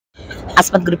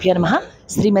అస్మద్గురుభ్యో నమః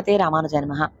శ్రీమతే రామానుజాయ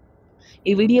నమః।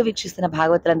 ఈ వీడియో వీక్షిస్తున్న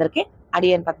భాగవతులందరికీ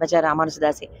అడియన్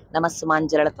పద్మజరామానుజదాసి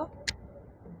నమస్సుమాంజలతో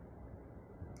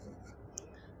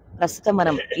ప్రస్తుతం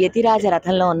మనం యతిరాజ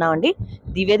రథంలో ఉన్నామండి।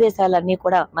 దివ్యదేశాలన్నీ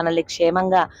కూడా మనల్ని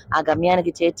క్షేమంగా ఆ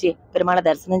గమ్యానికి చేర్చి పెరుమాళ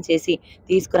దర్శనం చేసి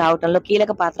తీసుకురావటంలో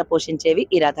కీలక పాత్ర పోషించేవి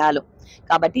ఈ రథాలు।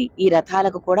 కాబట్టి ఈ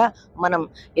రథాలకు కూడా మనం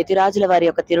యతిరాజుల వారి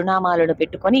యొక్క తిరునామాలను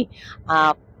పెట్టుకొని ఆ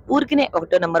ఊరికినే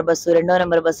 1వ నంబర్ బస్సు 2వ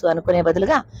నంబర్ బస్సు అనుకునే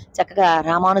బదులుగా చక్కగా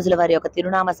రామానుజుల వారి యొక్క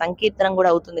తిరునామ సంకీర్తనం కూడా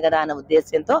అవుతుంది కదా అన్న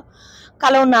ఉద్దేశంతో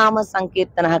కలౌనామ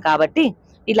సంకీర్తన కాబట్టి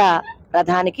ఇలా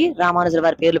రథానికి రామానుజుల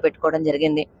వారి పేర్లు పెట్టుకోవడం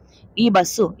జరిగింది। ఈ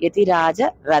బస్సు యతిరాజ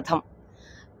రథం।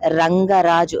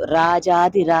 రంగరాజు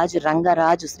రాజాది రాజు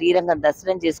రంగరాజు శ్రీరంగం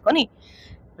దర్శనం చేసుకొని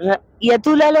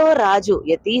యతులలో రాజు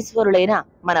యతీశ్వరులైన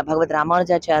మన భగవద్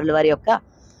రామానుజాచార్యుల వారి యొక్క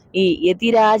ఈ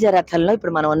యతిరాజ రథంలో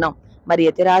ఇప్పుడు మనం ఉన్నాం। మరి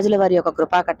యతిరాజుల వారి యొక్క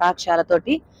కృపా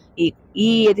కటాక్షాలతోటి ఈ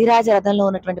యతిరాజ రథంలో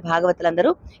ఉన్నటువంటి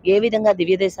భాగవతులందరూ ఏ విధంగా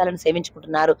దివ్య దేశాలను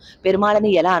సేవించుకుంటున్నారు, పెరుమాళని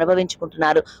ఎలా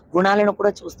అనుభవించుకుంటున్నారు, గుణాలను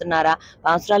కూడా చూస్తున్నారా,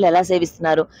 పాసురాలు ఎలా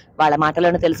సేవిస్తున్నారు, వాళ్ళ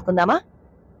మాటలను తెలుసుకుందామా।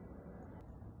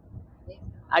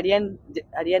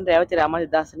 అడియన్ రేవతి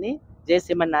రామానుజదాసిని జయ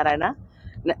శ్రీమన్నారాయణ।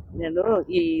 నేను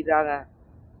ఈ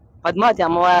పద్మావతి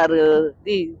అమ్మవారి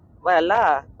వల్ల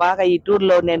బాగా ఈ టూర్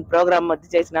లో నేను ప్రోగ్రామ్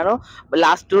చేసినాను।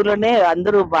 లాస్ట్ టూర్ లోనే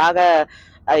అందరూ బాగా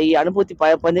ఈ అనుభూతి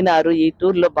పొందినారు। ఈ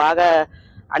టూర్ లో బాగా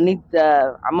అన్ని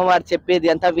అమ్మవారు చెప్పేది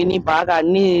అంతా విని బాగా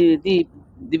అన్ని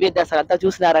దివ్య దర్శనాలు అంతా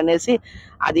చూసినారు అనేసి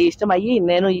అది ఇష్టమయ్యి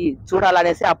నేను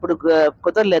చూడాలనేసి అప్పుడు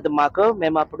కుదరలేదు మాకు,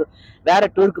 మేము అప్పుడు వేరే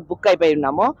టూర్ కు బుక్ అయిపోయి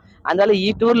ఉన్నాము। అందువల్ల ఈ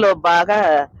టూర్ లో బాగా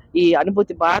ఈ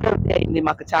అనుభూతి బాగా అయింది,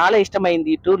 మాకు చాలా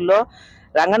ఇష్టమైంది ఈ టూర్ లో।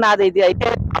 రంగనాథ ఇది అయితే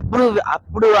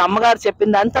అప్పుడు అమ్మగారు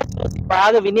చెప్పిందంతా చూసి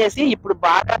బాగా వినేసి ఇప్పుడు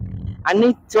బాగా అన్ని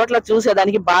చోట్ల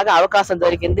చూసేదానికి బాగా అవకాశం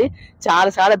దొరికింది। చాలా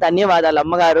చాలా ధన్యవాదాలు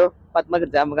అమ్మగారు,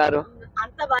 పద్మజ అమ్మగారు,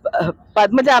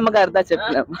 పద్మజ అమ్మగారిదా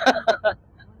చెప్పినాం।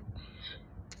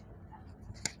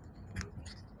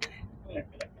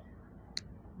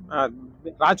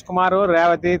 రాజ్ కుమార్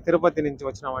రేవతి తిరుపతి నుంచి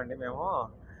వచ్చినామండి।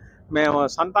 మేము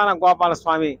సంతాన గోపాల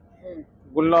స్వామి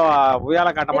గుళ్ళో ఉయ్యాల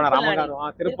కట్టమన్నారు అమ్మగారు।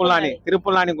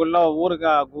 తిరుపుల్లాని గుళ్ళో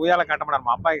ఊరుగా ఉయ్యాల కట్టమన్నారు।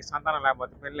 మా అబ్బాయికి సంతానం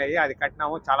లేకపోతే పెళ్లి అయ్యి అది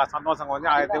కట్టినాము, చాలా సంతోషంగా ఉంది।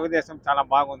 ఆ దివ్యదేశం చాలా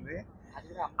బాగుంది,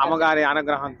 అమ్మగారి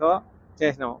అనుగ్రహంతో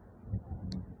చేసినాము।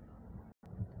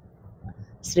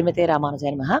 శ్రీమతే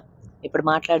రామానుజాయ నమః। ఇప్పుడు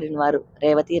మాట్లాడిన వారు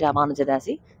రేవతి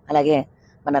రామానుజదాసి, అలాగే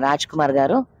మన రాజ్ కుమార్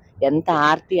గారు। ఎంత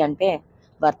ఆర్తి అంటే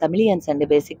వారు తమిళియన్స్ అండి,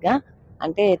 బేసిక్ గా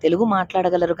అంటే తెలుగు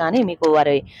మాట్లాడగలరు కానీ మీకు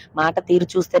వారి మాట తీరు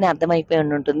చూస్తేనే అర్థమైపోయి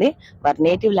ఉంటుంది। వారి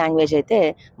నేటివ్ లాంగ్వేజ్ అయితే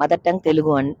మదర్ టంగ్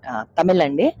తెలుగు తమిళ్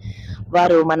అండి।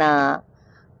 వారు మన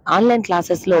ఆన్లైన్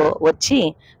క్లాసెస్ లో వచ్చి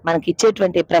మనకి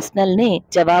ఇచ్చేటువంటి ప్రశ్నల్ని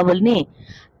జవాబుల్ని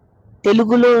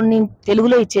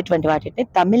తెలుగులో ఇచ్చేటువంటి వాటిని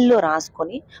తమిళ్లో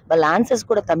రాసుకొని వాళ్ళ ఆన్సర్స్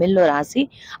కూడా తమిళ్లో రాసి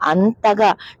అంతగా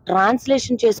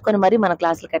ట్రాన్స్లేషన్ చేసుకొని మరి మన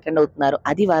క్లాసులకు అటెండ్ అవుతున్నారు।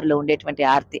 అది వారిలో ఉండేటువంటి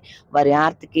ఆర్తి। వారి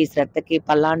ఆర్తికి శ్రద్ధకి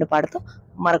పల్లాండు పాడుతూ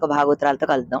మరొక భాగవతురాలతో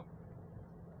కలుద్దాం।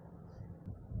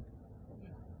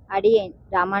 అడియన్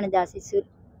రామానుజదాసి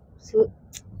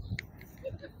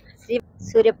శ్రీ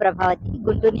సూర్యప్రభావతి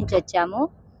గుంటూరు నుంచి వచ్చాము।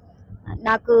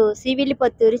 నాకు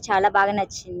శ్రీవిల్లిపుత్తూరు చాలా బాగా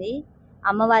నచ్చింది।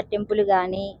 అమ్మవారి టెంపుల్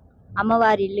కానీ,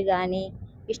 అమ్మవారి ఇల్లు కానీ,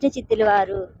 విష్ణు చిత్తుల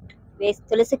వారు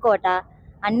తులసి కోట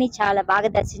అన్ని చాలా బాగా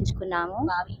దర్శించుకున్నాము।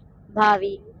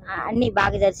 బావి అన్ని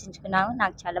బాగా దర్శించుకున్నాము,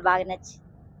 నాకు చాలా బాగా నచ్చింది।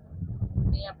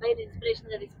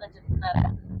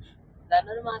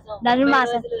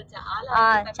 ధనుర్మాసం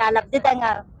చాలా అద్భుతంగా,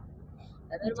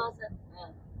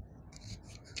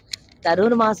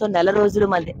 ధనుర్మాసం నెల రోజులు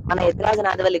మన యతిరాజ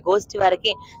నాథవల్లి గోష్ఠి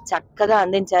వారికి చక్కగా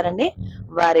అందించారండి।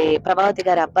 వారి ప్రభావతి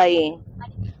గారి అబ్బాయి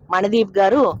మణిదీప్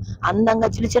గారు అందంగా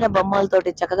చిన్న చిన్న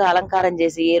బొమ్మలతోటి చక్కగా అలంకారం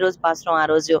చేసి ఏ రోజు పాశ్రం ఆ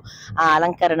రోజు ఆ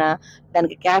అలంకరణ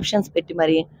దానికి క్యాప్షన్స్ పెట్టి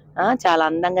మరి చాలా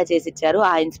అందంగా చేసి ఇచ్చారు।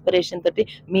 ఆ ఇన్స్పిరేషన్ తోటి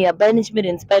మీ అబ్బాయి నుంచి మీరు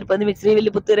ఇన్స్పైర్ పొంది మీకు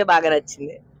శ్రీవిల్లిపుత్తూరే బాగా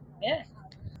నచ్చింది।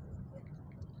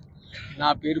 నా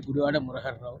పేరు గుడివాడ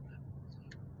మురహర్రావు,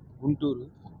 గుంటూరు।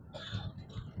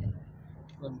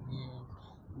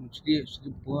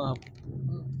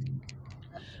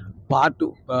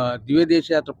 దివ్యదేశ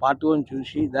యాత్ర పార్ట్ 1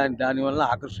 చూసి దానివల్ల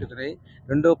ఆకర్షితులై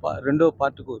రెండో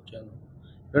పార్ట్కు వచ్చాను।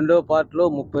 రెండో పార్ట్లో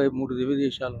 33 దివ్య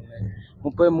దేశాలు ఉన్నాయి।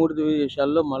 33 దివ్య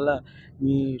దేశాల్లో మళ్ళా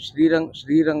మీ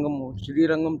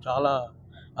శ్రీరంగం చాలా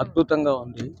అద్భుతంగా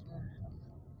ఉంది।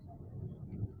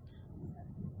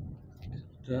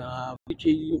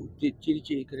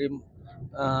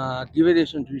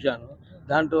 దివ్యదేశం చూశాను,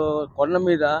 దాంట్లో కొండ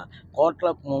మీద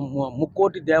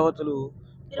ముక్కోటి దేవతలు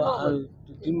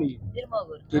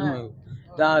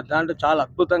దాంట్లో చాలా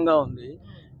అద్భుతంగా ఉంది।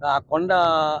 ఆ కొండ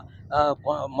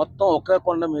మొత్తం ఒకే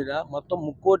కొండ మీద మొత్తం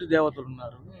ముక్కోటి దేవతలు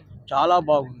ఉన్నారు, చాలా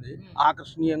బాగుంది,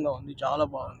 ఆకర్షణీయంగా ఉంది, చాలా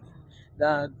బాగుంది.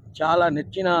 చాలా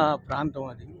నచ్చిన ప్రాంతం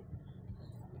అది.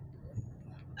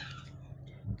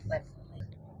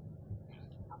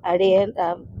 అడియన్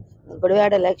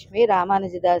గుడివాడ లక్ష్మి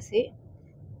రామానుజదాసి.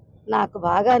 నాకు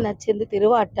బాగా నచ్చింది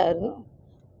తిరువాట్టారు,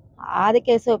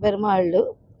 ఆదికేశవ పెరుమాళ్ళు.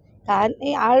 కానీ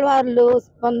ఆళ్వార్లు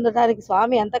పొందడానికి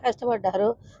స్వామి ఎంత కష్టపడ్డారో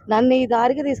నన్ను ఈ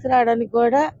దారికి తీసుకురావడానికి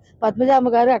కూడా పద్మజామ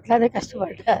గారు అట్లానే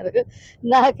కష్టపడ్డారు.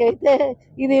 నాకైతే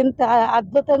ఇది ఇంత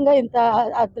అద్భుతంగా ఇంత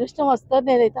అదృష్టం వస్తుందని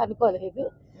నేనైతే అనుకోలేదు.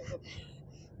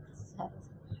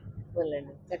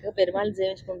 చక్కగా పెరుమాళ్ళు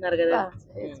సేవించుకుంటున్నారు కదా.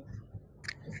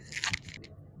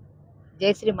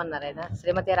 జై శ్రీమన్నారాయణ.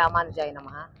 శ్రీమతి రామానుజాయ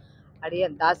నమః. అడిగే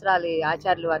దాసరాలి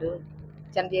ఆచార్యులు వారు,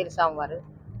 చెన్నజేరి స్వామి వారు.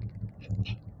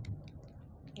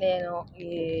 నేను ఈ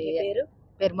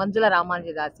పేరు మంజుల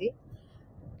రామానుజదాసి,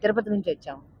 తిరుపతి నుంచి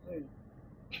వచ్చాము.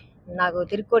 నాకు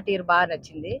తిరుక్కోటీరు బాగా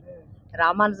నచ్చింది.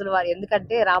 రామానుజుల వారు,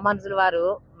 ఎందుకంటే రామానుజుల వారు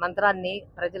మంత్రాన్ని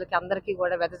ప్రజలకి అందరికీ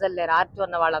కూడా వెదజల్లారు, ఆర్తి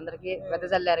ఉన్న వాళ్ళందరికీ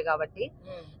వెదజల్లారు. కాబట్టి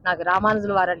నాకు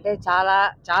రామానుజుల వారు అంటే చాలా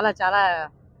చాలా చాలా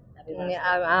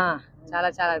చాలా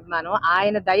చాలా అభిమానం.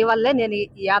 ఆయన దయ వల్లే నేను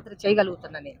ఈ యాత్ర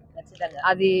చేయగలుగుతున్నాను.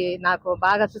 అది నాకు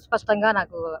బాగా సుస్పష్టంగా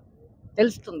నాకు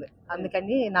తెలుస్తుంది.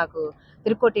 అందుకని నాకు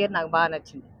తిరుక్కోటీరు నాకు బాగా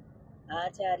నచ్చింది.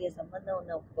 ఆచార్య సంబంధం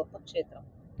ఉన్న ఒక గొప్ప క్షేత్రం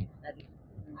అది.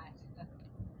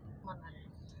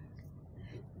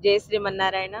 జై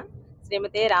శ్రీమన్నారాయణ.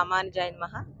 శ్రీమతి రామానుజాయ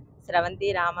నమః. స్రవంతి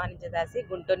రామానుజదాసి,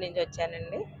 గుంటూరు నుంచి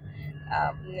వచ్చానండి.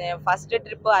 ఫస్ట్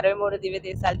ట్రిప్ 63 దివ్య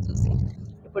దేశాలు చూసి,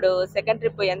 ఇప్పుడు సెకండ్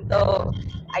ట్రిప్ ఎంతో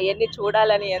అవన్నీ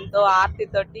చూడాలని ఎంతో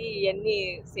ఆర్తితోటి ఇవన్నీ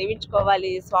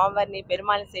సేవించుకోవాలి, స్వామివారిని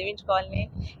పెరుమాళ్ళని సేవించుకోవాలని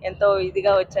ఎంతో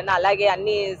ఇదిగా వచ్చాను. అలాగే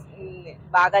అన్నీ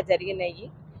బాగా జరిగినాయి.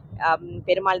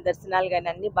 పెరుమాళ దర్శనాలు కానీ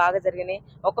అన్నీ బాగా జరిగినాయి.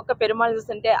 ఒక్కొక్క పెరుమాళ్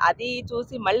చూస్తుంటే అది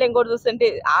చూసి మళ్ళీ ఇంకోటి చూస్తుంటే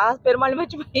ఆ పెరుమాళ్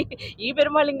మర్చిపోయి ఈ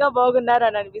పెరుమాళ్ ఇంకా బాగున్నారు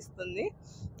అని అనిపిస్తుంది.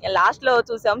 లాస్ట్లో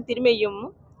చూసాం తిరుమెయ్యం,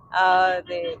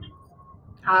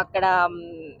 అక్కడ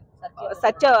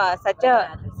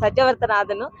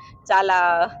సత్యవర్తనాథను చాలా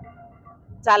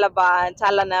చాలా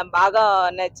బాగా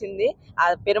నచ్చింది. ఆ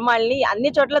పెరుమాళ్ళని అన్ని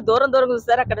చోట్ల దూరం దూరం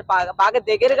చూస్తారు, అక్కడ బాగా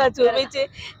దగ్గరగా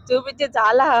చూపించి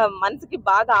చాలా మనసుకి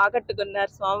బాగా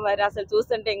ఆకట్టుకున్నారు స్వామివారి. అసలు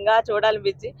చూస్తుంటే ఇంకా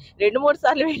చూడాలనిపించి 2-3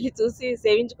 సార్లు వెళ్ళి చూసి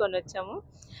సేవించుకొని వచ్చాము.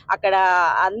 అక్కడ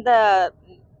అంత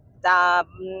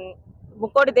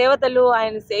ముక్కోటి దేవతలు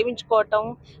ఆయన సేవించుకోవటం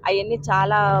అవన్నీ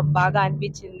చాలా బాగా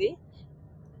అనిపించింది.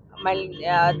 మళ్ళీ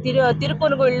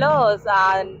తిరుకొనుగుళ్ళలో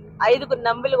 5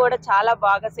 నంబులు కూడా చాలా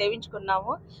బాగా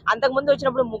సేవించుకున్నాము. అంతకుముందు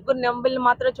వచ్చినప్పుడు 3 నంబులు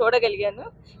మాత్రం చూడగలిగాను.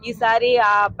 ఈసారి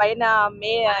ఆ పైన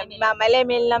మలై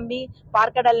మేల్ నంబి,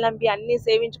 పార్కడల్ నంబి అన్ని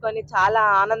సేవించుకొని చాలా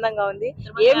ఆనందంగా ఉంది.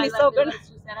 ఏం మిస్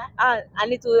అవ్వకుండా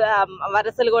అన్ని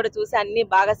వరసలు కూడా చూసి అన్ని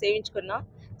బాగా సేవించుకున్నాం.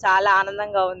 చాలా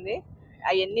ఆనందంగా ఉంది.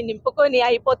 అవన్నీ నింపుకొని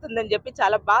అయిపోతుందని చెప్పి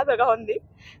చాలా బాధగా ఉంది.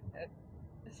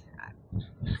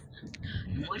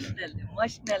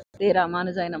 శ్రీ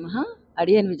రామానుజాయ నమః.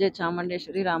 అడియన్ విజయ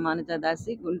చాముండేశ్వరి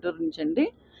రామానుజదాసి, గుంటూరు నుంచి అండి.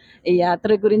 ఈ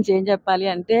యాత్ర గురించి ఏం చెప్పాలి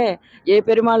అంటే, ఏ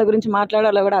పెరుమాళ్ళ గురించి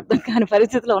మాట్లాడాలో కూడా అర్థం కాని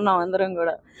పరిస్థితిలో ఉన్నాం అందరం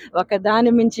కూడా.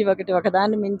 ఒకదాని మించి ఒకటి,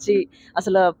 ఒకదాన్ని మించి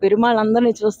అసలు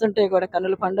పెరుమాళ్ళందరినీ చూస్తుంటే కూడా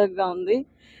కన్నుల పండుగగా ఉంది.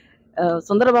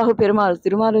 సుందరబాహు పెరుమాళ్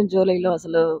తిరుమాల జోలైలో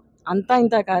అసలు అంతా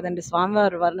ఇంత కాదండి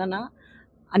స్వామివారి వర్ణన.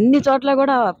 అన్ని చోట్ల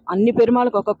కూడా అన్ని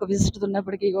పెరుమాళ్ళకు ఒక్కొక్క విశిష్టత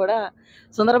ఉన్నప్పటికీ కూడా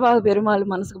సుందరబాహు పెరుమాళ్ళు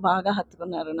మనసుకు బాగా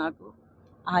హత్తుకున్నారు. నాకు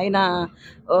ఆయన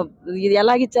ఇది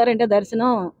ఎలాగిచ్చారంటే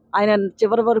దర్శనం, ఆయన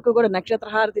చివరి వరకు కూడా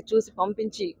నక్షత్రహారతి చూసి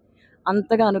పంపించి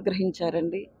అంతగా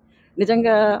అనుగ్రహించారండి.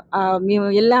 నిజంగా మేము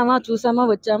వెళ్ళామా చూసామా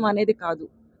వచ్చామా అనేది కాదు,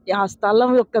 ఆ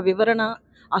స్థలం యొక్క వివరణ,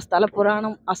 ఆ స్థల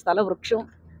పురాణం, ఆ స్థల వృక్షం,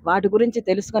 వాటి గురించి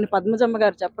తెలుసుకొని పద్మజమ్మ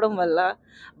గారు చెప్పడం వల్ల,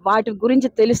 వాటి గురించి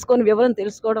తెలుసుకొని వివరం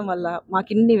తెలుసుకోవడం వల్ల మాకు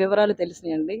ఇన్ని వివరాలు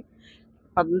తెలిసినాయండి.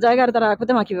 పద్మజ గారితో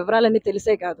రాకపోతే మాకు ఈ వివరాలన్నీ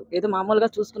తెలిసే కాదు, ఏదో మామూలుగా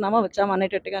చూసుకున్నామా వచ్చామా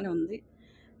అనేటట్టుగానే ఉంది.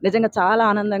 నిజంగా చాలా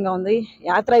ఆనందంగా ఉంది.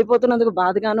 యాత్ర అయిపోతున్నందుకు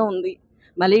బాధగానూ ఉంది.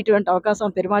 మళ్ళీ ఇటువంటి అవకాశం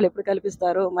పెరుమాళ్ళు ఎప్పుడు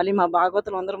కల్పిస్తారో, మళ్ళీ మా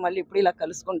భాగవతులు అందరూ మళ్ళీ ఎప్పుడు ఇలా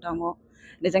కలుసుకుంటామో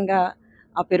నిజంగా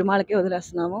ఆ పెరుమాళ్ళకే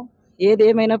వదిలేస్తున్నాము.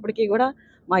 ఏదేమైనప్పటికీ కూడా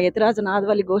మా యతిరాజ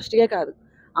నాదవల్లి గోష్ఠియే కాదు,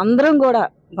 అందరం కూడా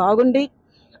బాగుండి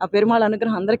ఆ పెరుమాళ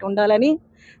అనుగ్రహం అందరికి ఉండాలని.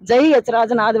 జై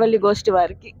యతిరాజ నాదవల్లి గోష్ఠి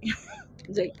వారికి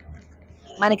జై.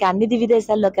 మనకి అన్ని దివ్య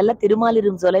దేశాల్లోకెల్లా తిరుమాలి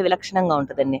రుంజోలే విలక్షణంగా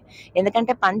ఉంటుందండి.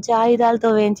 ఎందుకంటే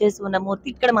పంచాయుధాలతో వేయించేసి ఉన్న మూర్తి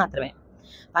ఇక్కడ మాత్రమే.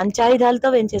 పంచాయుధాలతో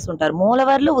వేయించేసి ఉంటారు.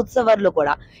 మూలవర్లు ఉత్సవర్లు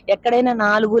కూడా ఎక్కడైనా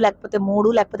 4 లేకపోతే 3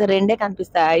 లేకపోతే 2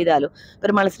 కనిపిస్తాయి ఆయుధాలు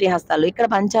పెరుమాళ శ్రీహస్తాలు. ఇక్కడ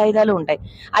పంచాయుధాలు ఉంటాయి.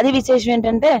 అది విశేషం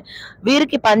ఏంటంటే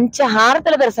వీరికి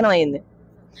పంచహారతల దర్శనం అయింది.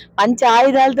 పంచ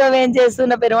ఆయుధాలతో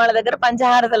వేయించేస్తున్న పెరుమాళ దగ్గర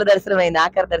పంచహారతల దర్శనం అయింది,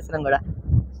 ఆఖరి దర్శనం కూడా.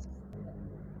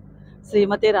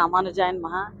 శ్రీమతి రామానుజాయ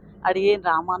నమః. అడిగే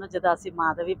రామానుజదాసి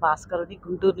మాధవి భాస్కరుని,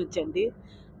 గుంటూరు నుంచి అండి.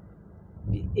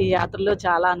 ఈ యాత్రలో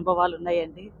చాలా అనుభవాలు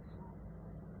ఉన్నాయండి.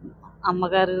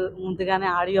 అమ్మగారు ముందుగానే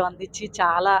ఆడియో అందించి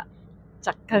చాలా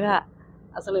చక్కగా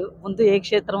అసలు ముందు ఏ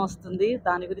క్షేత్రం వస్తుంది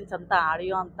దాని గురించి అంతా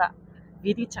ఆడియో అంతా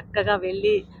విని చక్కగా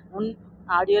వెళ్ళి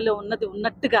ఆడియోలో ఉన్నది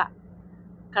ఉన్నట్టుగా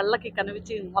కళ్ళకి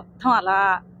కనిపించి మొత్తం అలా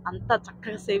అంతా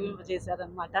చక్కగా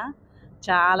సేవింపజేశారనమాట.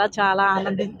 చాలా చాలా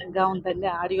ఆనందంగా ఉందండి.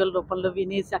 ఆడియోల రూపంలో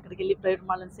వినేసి అక్కడికి వెళ్ళి ప్రైవేట్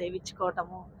వాళ్ళని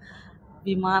సేవించుకోవటము,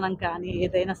 విమానం కానీ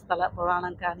ఏదైనా స్థల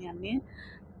పురాణం కానీ అన్నీ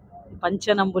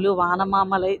పంచనంబులు,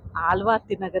 వానమామలై,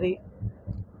 ఆల్వార్తి నగరి,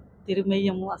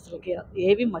 తిరుమయ్యము అసలు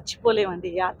ఏవి మర్చిపోలేమండి.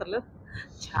 ఈ యాత్రలు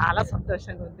చాలా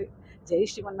సంతోషంగా ఉంది. జై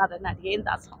శ్రీమన్నారాయణ. అడిగేం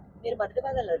దాసం. మీరు మొదటి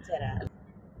భాగంలో వచ్చారా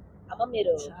అమ్మ?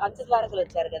 మీరు పంచద్వారకులు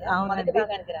వచ్చారు కదా, మొదటి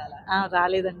భాగానికి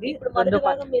రాలేదండి. ఇప్పుడు మొదటి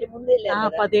భాగం మీరు ముందు వెళ్ళారు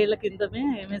కదా? 10 ఏళ్ల కిందమే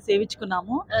మేము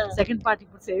సేవించుకున్నాము. సెకండ్ పార్ట్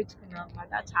ఇప్పుడు సేవించుకున్నాం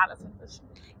అనమాట. చాలా సంతోషం.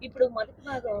 ఇప్పుడు మొదటి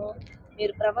భాగం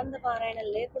మీరు ప్రబంధ పారాయణ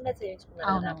లేకుండా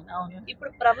సేవించుకున్నారు కదా? అవును.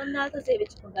 ఇప్పుడు ప్రబంధాలతో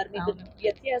సేవించుకుంటారు. మీకు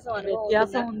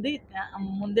వ్యత్యాసం ఉంది.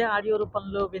 ముందే ఆడియో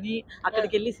రూపంలో విని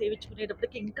అక్కడికి వెళ్ళి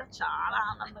సేవించుకునేటప్పటికి ఇంకా చాలా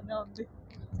ఆనందంగా ఉంది.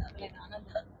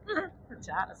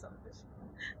 చాలా సంతోషం.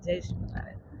 జై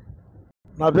శ్రీమన్నారాయణ.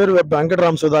 నా పేరు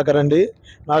వెంకటరామ సుధాకర్ అండి.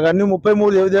 నాకు అన్ని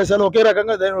 33 దేశాలు ఒకే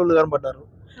రకంగా దేవుళ్ళు కనపడ్డారు.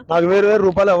 నాకు వేరు వేరు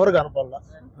రూపాయలు ఎవరు కనపడలా.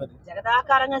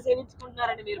 జగదాకారంగా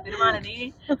సేవించుకుంటున్నారండి మీరు పెరుమాళని.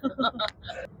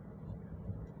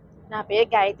 నా పేరు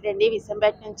గాయత్రి అండి.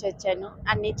 విసంపేట నుంచి వచ్చాను.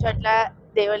 అన్ని చోట్ల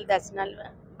దేవుళ్ళ దర్శనాలు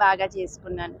బాగా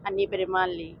చేసుకున్నాను. అన్ని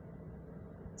పెరుమాళ్ళని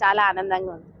చాలా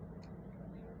ఆనందంగా ఉంది.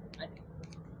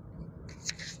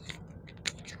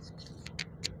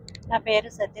 నా పేరు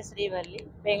సత్యశ్రీవల్లి.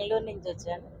 బెంగళూరు నుంచి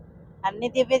వచ్చాను. అన్ని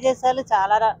దివ్య దేశాలు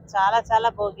చాలా చాలా చాలా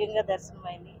భోగ్యంగా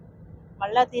దర్శనమైంది.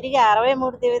 మళ్ళీ తిరిగి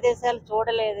 63 దివ్య దేశాలు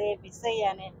చూడలేదే, మిస్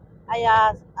అయ్యానే. అయ్యా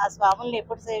ఆ స్వాముల్ని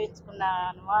ఎప్పుడు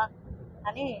సేవించుకున్నానుమా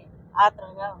అని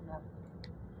ఆత్రంగా ఉన్నాను.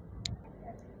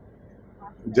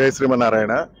 జై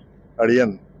శ్రీమన్నారాయణ.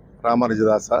 అడియన్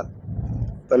రామానుజదాస.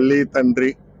 తల్లి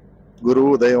తండ్రి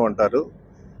గురువు దైవం అంటారు.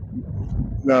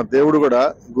 దేవుడు కూడా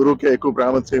గురువుకే ఎక్కువ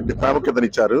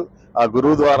ప్రాముఖ్యతనిచ్చారు. ఆ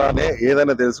గురువు ద్వారానే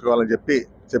ఏదైనా తెలుసుకోవాలని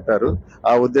చెప్పారు.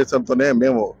 ఆ ఉద్దేశంతోనే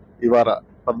మేము ఇవాళ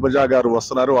పద్మజ గారు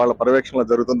వస్తున్నారు, వాళ్ళ పర్యవేక్షణ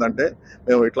జరుగుతుందంటే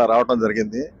మేము ఇట్లా రావటం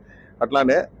జరిగింది.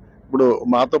 అట్లానే ఇప్పుడు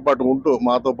మాతో పాటు ఉంటూ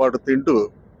మాతో పాటు తింటూ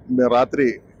మేము రాత్రి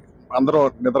అందరం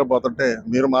నిద్రపోతుంటే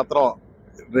మీరు మాత్రం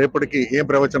రేపటికి ఏం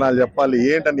ప్రవచనాలు చెప్పాలి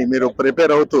ఏంటని మీరు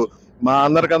ప్రిపేర్ అవుతూ మా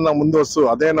అందరికన్నా ముందు వస్తూ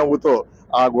అదే నవ్వుతో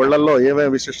ఆ గుళ్ళల్లో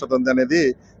ఏమేమి విశిష్టత ఉంది అనేది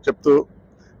చెప్తూ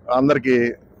అందరికీ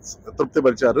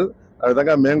తృప్తిపరిచారు. ఆ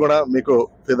విధంగా మేము కూడా మీకు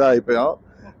ఫిదా అయిపోయాం.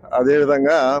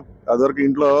 అదేవిధంగా అదివరకు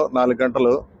ఇంట్లో 4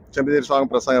 గంటలు చంద్రజీవి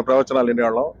స్వామి ప్రవచనాలు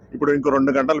వినేవాళ్ళం. ఇప్పుడు ఇంకో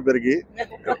 2 గంటలు పెరిగి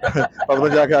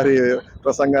పద్మజ గారి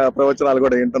ప్రవచనాలు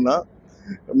కూడా వింటున్నాం.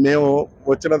 మేము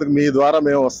వచ్చినందుకు, మీ ద్వారా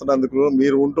మేము వస్తున్నందుకు,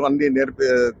 మీరు ఉంటూ అన్ని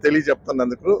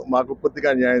తెలియచెప్తున్నందుకు మాకు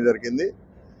పూర్తిగా న్యాయం జరిగింది.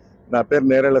 నా పేరు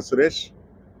నేరేళ్ల సురేష్,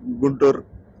 గుంటూరు.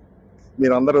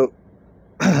 మీరందరూ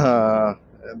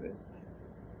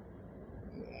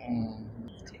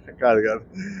కాదు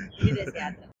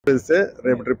తెలిస్తే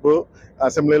రేపు ట్రిప్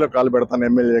అసెంబ్లీలో కాలు పెడతాను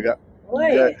ఎమ్మెల్యేగా.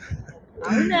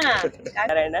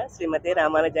 నారాయణ. శ్రీమతి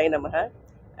రామానుజాయ నమః.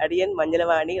 అడియన్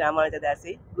మంజలవాణి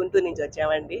రామానుజదాసి. గుంటూరు నుంచి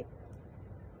వచ్చామండి.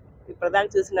 ఇప్పటిదాకా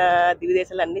చూసిన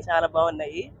దివిదేశాలు అన్ని చాలా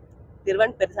బాగున్నాయి.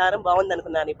 తిరువన్ పరిసరం బాగుంది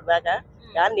అనుకున్నాను ఇప్పటిదాకా.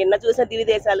 కానీ నిన్న చూసిన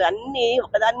దివిదేశాలు అన్ని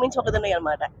ఒకదాని మించి ఒకటి ఉన్నాయి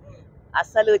అనమాట.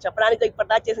 అస్సలు చెప్పడానికి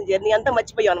ఇప్పటిదాకా చేసిన జర్నీ అంతా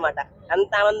మర్చిపోయాం అనమాట.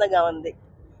 అంత ఆనందంగా ఉంది.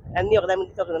 అన్ని ఒకదాని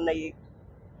మించి ఒకటి ఉన్నాయి.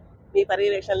 మీ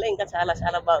పర్యవేక్షణలో ఇంకా చాలా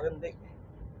చాలా బాగుంది.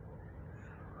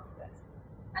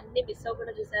 అన్ని మిస్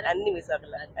అవ్వకుండా చూసారు? అన్ని మిస్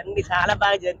అవ్వకుండా అన్ని చాలా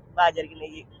బాగా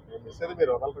జరిగినాయి.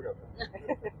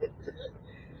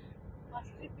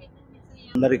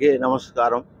 అందరికీ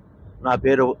నమస్కారం. నా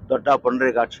పేరు దొడ్డా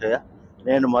పుండరీకాక్షయ్య.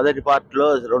 నేను మొదటి పార్ట్లో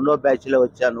 2వ బ్యాచ్లో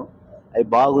వచ్చాను. అవి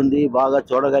బాగుంది, బాగా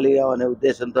చూడగలిగాం అనే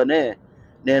ఉద్దేశంతోనే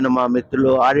నేను మా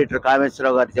మిత్రులు ఆడిటర్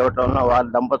కామేశ్వరరావు గారు చెప్పడం వల్ల వారి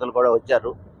దంపతులు కూడా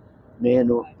వచ్చారు.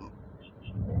 నేను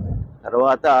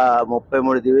తర్వాత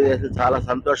 33 దివ్యదేశాలు చాలా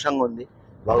సంతోషంగా ఉంది.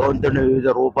 భగవంతుని వివిధ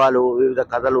రూపాలు, వివిధ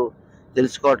కథలు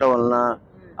తెలుసుకోవటం వలన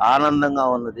ఆనందంగా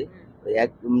ఉన్నది.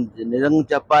 నిజంగా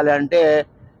చెప్పాలి అంటే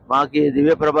మాకు ఈ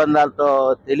దివ్య ప్రబంధాలతో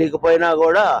తెలియకపోయినా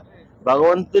కూడా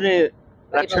భగవంతుని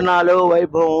లక్షణాలు,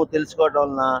 వైభవం తెలుసుకోవటం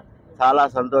వలన చాలా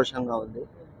సంతోషంగా ఉంది.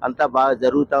 అంతా బాగా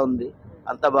జరుగుతూ ఉంది.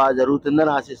 అంతా బాగా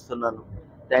జరుగుతుందని ఆశిస్తున్నాను.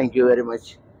 Thank you very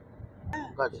much.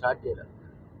 Start చేయాలి.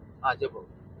 చెప్పు.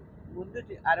 ముందు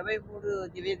 63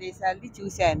 దివ్య దేశాలని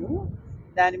చూశాను.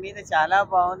 దాని మీద చాలా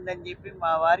బాగుందని చెప్పి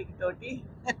మా వారికి తోటి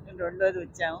 2వది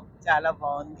వచ్చాము. చాలా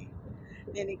బాగుంది.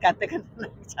 నేను ఈ కథ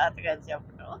నాకు చేతగా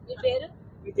చెప్పడం. మీ పేరు?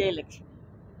 విజయలక్ష్మి.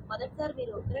 మొదటిసారి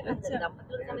మీరు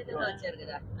దంపతుల సమేతంగా వచ్చారు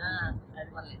కదా?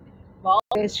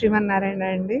 శ్రీమన్నారాయణ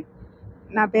అండి.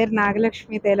 నా పేరు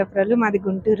నాగలక్ష్మి తేలప్రలు, మాది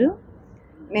గుంటూరు.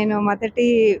 నేను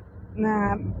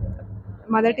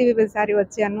మొదటిసారి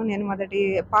వచ్చాను. నేను మొదటి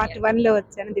పార్ట్ 1లో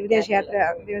వచ్చాను, దివ్యదేశ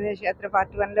యాత్ర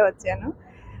పార్ట్ 1లో వచ్చాను.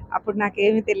 అప్పుడు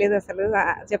నాకేమీ తెలియదు అసలు.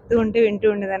 చెప్తూ ఉంటే వింటూ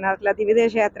ఉండేదాన్ని. అసలు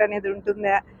దివ్యదేశ యాత్ర అనేది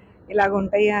ఉంటుందా, ఇలాగ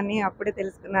ఉంటాయి అని అప్పుడే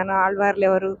తెలుసుకున్నాను. ఆళ్వార్లు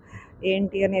ఎవరు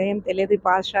ఏంటి అనేది ఏం తెలియదు, ఈ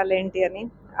పాఠశాల ఏంటి అని.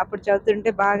 అప్పుడు చదువుతుంటే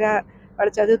బాగా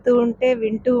వాళ్ళు చదువుతూ ఉంటే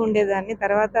వింటూ ఉండేదాన్ని.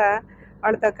 తర్వాత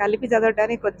వాళ్ళతో కలిపి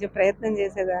చదవడానికి కొంచెం ప్రయత్నం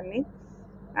చేసేదాన్ని.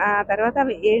 ఆ తర్వాత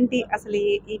అవి ఏంటి అసలు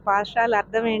ఈ పాఠశాల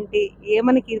అర్థం ఏంటి,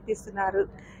 ఏమని కీర్తిస్తున్నారు,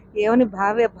 ఏమని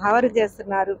భావన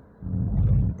చేస్తున్నారు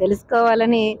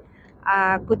తెలుసుకోవాలని ఆ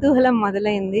కుతూహలం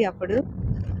మొదలైంది అప్పుడు.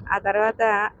 ఆ తర్వాత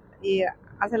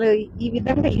అసలు ఈ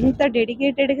విధంగా ఇంత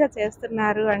డెడికేటెడ్గా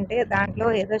చేస్తున్నారు అంటే దాంట్లో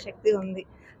ఏదో శక్తి ఉంది.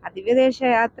 ఆ దివ్యదేశ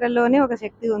యాత్రలోనే ఒక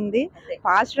శక్తి ఉంది,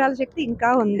 పాఠశాల శక్తి ఇంకా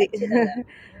ఉంది.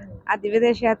 ఆ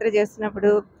దివ్యదేశ యాత్ర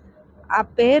చేస్తున్నప్పుడు ఆ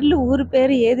పేర్లు, ఊరు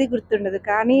పేరు ఏది గుర్తుండదు,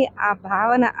 కానీ ఆ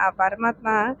భావన, ఆ పరమాత్మ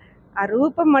ఆ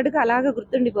రూపం మటుకు అలాగే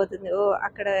గుర్తుండిపోతుంది. ఓ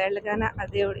అక్కడ వెళ్ళగానే ఆ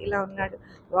దేవుడు ఇలా ఉన్నాడు.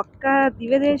 ఒక్క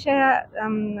దివ్యదేశ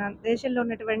దేశంలో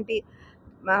ఉన్నటువంటి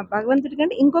భగవంతుడి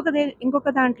కంటే ఇంకొక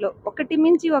దాంట్లో ఒకటి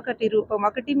మించి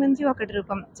ఒకటి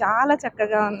రూపం చాలా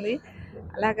చక్కగా ఉంది.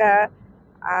 అలాగా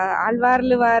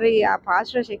ఆళ్వార్లు వారి ఆ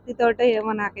పాశ్వ శక్తితోటో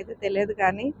ఏమో నాకైతే తెలియదు,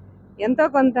 కానీ ఎంతో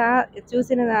కొంత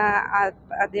చూసిన ఆ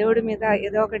దేవుడి మీద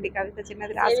ఏదో ఒకటి కవిత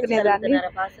చిన్నది రాసుకునేదాన్ని.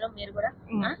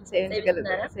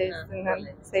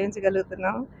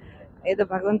 సేవించగలుగుతున్నాం. ఏదో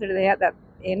భగవంతుడి దయ,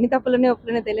 ఎన్ని తప్పులనే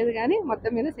ఒప్పులనే తెలియదు, కానీ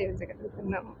మొత్తం మీద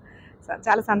సేవించగలుగుతున్నాము.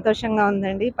 చాలా సంతోషంగా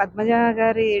ఉందండి. పద్మజ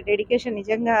గారి డెడికేషన్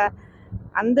నిజంగా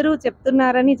అందరూ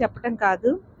చెప్తున్నారని చెప్పడం కాదు,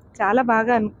 చాలా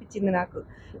బాగా అనిపించింది నాకు.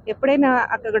 ఎప్పుడైనా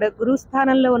అక్కడ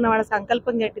గురుస్థానంలో ఉన్న వాళ్ళ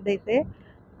సంకల్పం గట్టిదైతే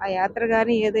ఆ యాత్ర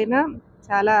కానీ ఏదైనా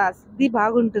చాలా సిద్ధి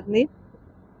బాగుంటుంది.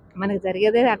 మనకు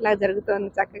జరిగేదే అట్లా జరుగుతుంది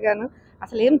చక్కగాను.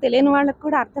 అసలు ఏం తెలియని వాళ్ళకు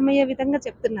కూడా అర్థమయ్యే విధంగా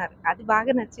చెప్తున్నారు, అది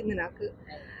బాగా నచ్చింది నాకు.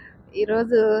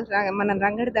 ఈరోజు మనం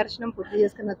రంగడి దర్శనం పూర్తి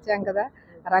చేసుకుని వచ్చాం కదా,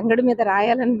 రంగడి మీద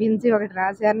రాయాలని మించి ఒకటి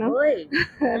రాశాను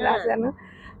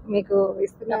మీకు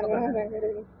ఇస్తున్నాను.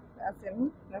 రంగడి రాశాను.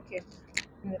 ఓకే,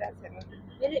 రాశాను.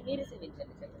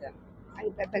 అది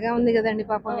పెద్దగా ఉంది కదండి,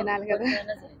 పాపం వినాలి కదా.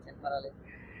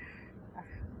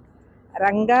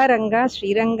 రంగా రంగా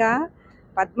శ్రీరంగా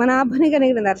పద్మనాభుని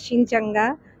గనిగ దర్శించంగా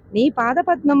నీ పాద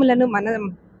పద్మములను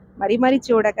మరి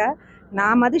చూడగా నా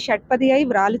మది షట్పది అయి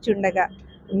వ్రాలుచుండగా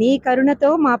నీ కరుణతో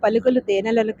మా పలుకులు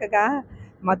తేనెలొలుకగా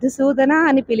మధుసూదన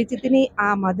అని పిలిచితిని ఆ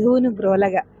మధువును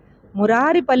గ్రోలగా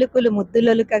మురారి పలుకులు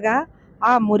ముద్దులొలుకగా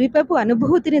ఆ మురిపపు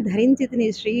అనుభూతిని ధరించితిని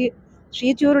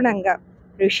శ్రీచూర్ణంగా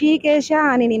ఋషికేశ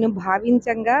అని నిన్ను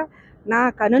భావించంగా నా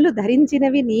కనులు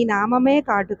ధరించినవి నీ నామమే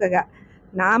కాటుకగా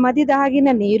నామది దాగిన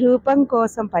నీ రూపం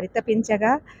కోసం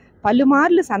పరితపించగా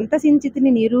పలుమార్లు సంతసించితిని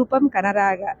నీ రూపం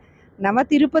కనరాగా నవ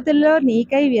తిరుపతుల్లో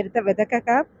నీకై వెదకక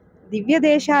దివ్య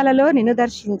దేశాలలో నిన్ను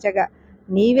దర్శించగా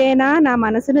నీవేనా నా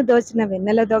మనసును దోచిన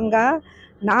వెన్నెల దొంగ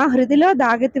నా హృదిలో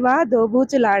దాగతివా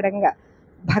దోబూచులాడంగా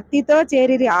భక్తితో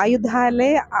చేరిరి ఆయుధాలే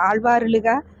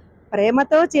ఆళ్వారులుగా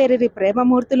ప్రేమతో చేరిరి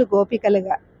ప్రేమమూర్తులు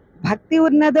గోపికలుగా భక్తి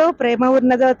ఉన్నదో ప్రేమ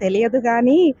ఉన్నదో తెలియదు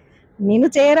గాని నిన్ను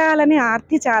చేరాలని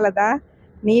ఆర్తి చాలదా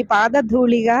నీ పాద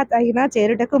ధూళిగా తగిన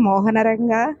చేరుటకు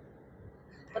మోహనరంగా.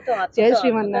 జై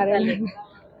శ్రీమన్నారాయణ.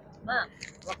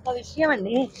 ఒక్క విషయం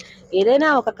అండి, ఏదైనా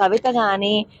ఒక కవిత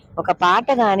గాని ఒక పాట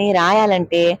గాని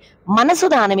రాయాలంటే మనసు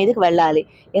దాని మీదకి వెళ్ళాలి.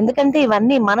 ఎందుకంటే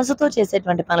ఇవన్నీ మనసుతో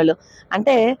చేసేటువంటి పనులు.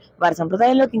 అంటే వారి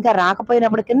సంప్రదాయంలోకి ఇంకా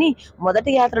రాకపోయినప్పటికీ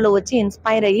మొదటి యాత్రలో వచ్చి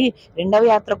ఇన్స్పైర్ అయ్యి రెండవ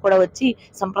యాత్ర కూడా వచ్చి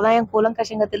సంప్రదాయం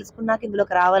కూలంకషంగా తెలుసుకున్నాక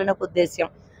ఇందులోకి రావాలనే ఒక ఉద్దేశ్యం.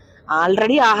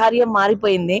 ఆల్రెడీ ఆహార్యం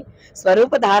మారిపోయింది,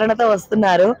 స్వరూప ధారణతో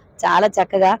వస్తున్నారు. చాలా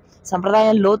చక్కగా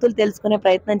సంప్రదాయం లోతులు తెలుసుకునే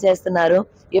ప్రయత్నం చేస్తున్నారు.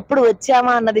 ఎప్పుడు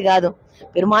వచ్చామా అన్నది కాదు,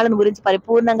 పెరుమాళను గురించి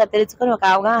పరిపూర్ణంగా తెలుసుకొని ఒక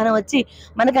అవగాహన వచ్చి,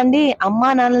 మనకండి అమ్మా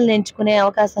నాన్నలను ఎంచుకునే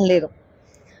అవకాశం లేదు,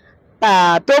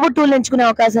 తోబుట్టువులు ఎంచుకునే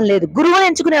అవకాశం లేదు, గురువుని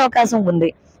ఎంచుకునే అవకాశం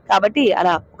ఉంది. కాబట్టి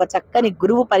అలా ఒక చక్కని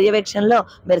గురువు పర్యవేక్షణలో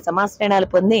మీరు సమాశ్రయణాలు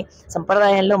పొంది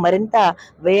సంప్రదాయంలో మరింత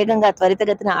వేగంగా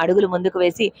త్వరితగతిన అడుగులు ముందుకు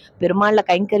వేసి పెరుమాళ్ల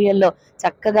కైంకర్యంలో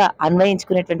చక్కగా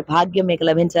అన్వయించుకునేటువంటి భాగ్యం మీకు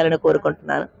లభించాలని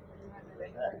కోరుకుంటున్నాను.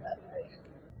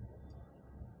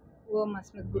 ఓం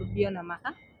అస్మద్ గురుభ్యో నమః.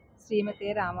 శ్రీమతే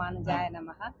రామానుజాయ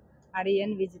నమః.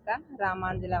 అడియన్ విజిత,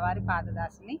 రామానుజుల వారి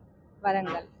పాదదాసిని,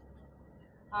 వరంగల్.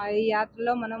 ఈ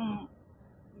యాత్రలో మనం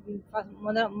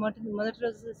మొదటి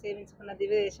రోజు సేవించుకున్న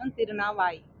దివ్యదేశం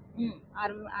తిరునావాయి,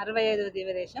 65వ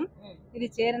దివ్యదేశం. ఇది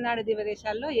చేరనాడు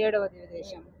దివ్యదేశాల్లో 7వ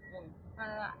దివ్యదేశం.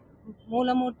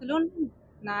 మూలమూర్తులు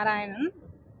నారాయణన్,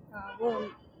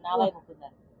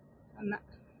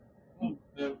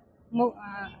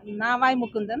 నావాయి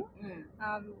ముకుందన్.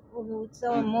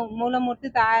 ఉత్సవం మూలమూర్తి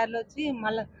తాయారులో వచ్చి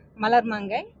మలర్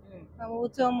మంగై,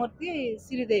 ఉత్సవమూర్తి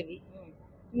శ్రీదేవి.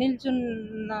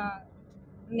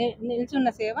 నిల్చున్న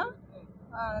సేవ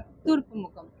తూర్పు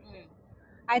ముఖం.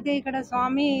 అయితే ఇక్కడ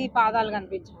స్వామి పాదాలు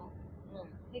కనిపించవు.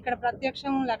 ఇక్కడ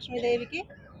ప్రత్యక్షం లక్ష్మీదేవికి,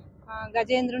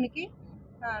 గజేంద్రునికి,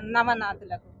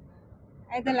 నవనాథులకు.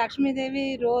 అయితే లక్ష్మీదేవి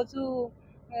రోజు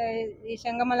ఈ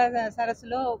శంగమల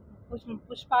సరస్సులో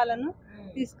పుష్పాలను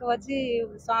తీసుకువచ్చి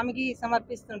స్వామికి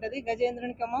సమర్పిస్తుంటది.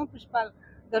 గజేంద్రునికేమో పుష్పాలు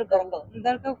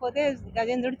దొరకకపోతే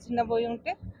గజేంద్రుడు చిన్నబోయి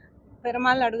ఉంటే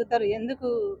పెరుమాళ్ళు అడుగుతారు, ఎందుకు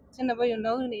చిన్నబోయి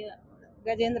ఉన్నావు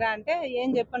గజేంద్ర అంటే, ఏం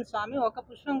చెప్పండి స్వామి, ఒక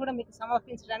పుష్పం కూడా మీకు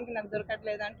సమర్పించడానికి నాకు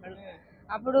దొరకట్లేదు అంటాడు.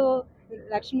 అప్పుడు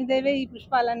లక్ష్మీదేవి ఈ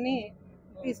పుష్పాలన్నీ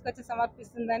తీసుకొచ్చి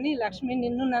సమర్పిస్తుందని, లక్ష్మి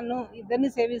నిన్ను నన్ను ఇద్దరిని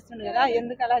సేవిస్తుంది కదా,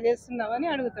 ఎందుకు అలా చేస్తున్నావు అని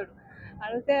అడుగుతాడు.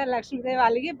 అడిగితే లక్ష్మీదేవి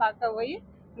అలిగి పక్క పోయి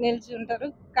నిలిచి ఉంటారు.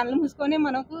 కళ్ళు మూసుకొని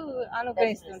మనకు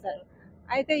అనుగ్రహిస్తుంటారు.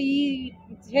 అయితే ఈ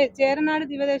చేరనాడు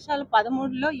దివ్యదేశాలు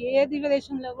 13లో ఏ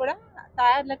దివ్యదేశంలో కూడా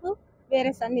తయారులకు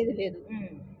వేరే సన్నిధి లేదు.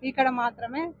 ఇక్కడ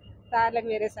మాత్రమే తయారులకు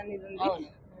వేరే సన్నిధి ఉంది.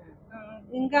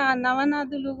 ఇంకా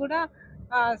నవనాథులు కూడా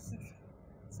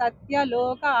సత్య,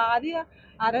 లోక, ఆది,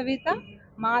 అరవిత,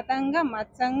 మాతంగ,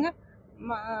 మత్సంగ,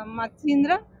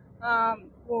 మత్స్యంద్ర,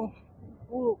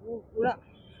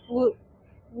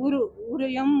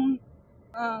 ఉరుయం,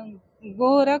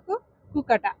 గోరకు,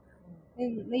 కుకట.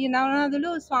 ఈ నవనాథులు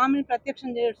స్వామిని ప్రత్యక్షం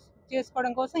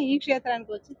చేసుకోవడం కోసం ఈ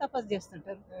క్షేత్రానికి వచ్చి తపస్సు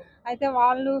చేస్తుంటారు. అయితే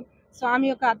వాళ్ళు స్వామి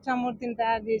యొక్క అర్చామూర్తిని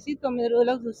తయారు చేసి 9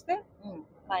 రోజులకు చూస్తే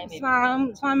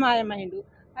స్వామి మాయమైండు.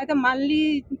 అయితే మళ్ళీ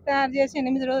తయారు చేసి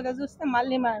 8 రోజులకు చూస్తే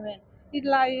మళ్ళీ మాయమైండు.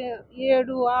 ఇట్లా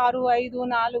 7, 6, 5,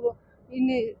 4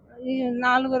 ఇన్ని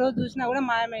 4వ రోజు చూసినా కూడా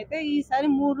మాయమైతే ఈసారి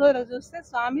 3 రోజులకు చూస్తే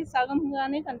స్వామి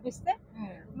సగంగానే కనిపిస్తే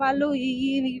వాళ్ళు ఈ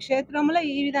క్షేత్రంలో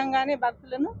ఈ విధంగానే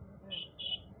భక్తులను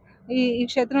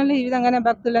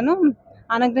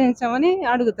అనుగ్రహించమని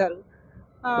అడుగుతారు.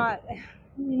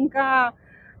 ఇంకా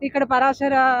ఇక్కడ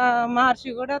పరాశర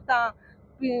మహర్షి కూడా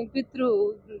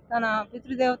తన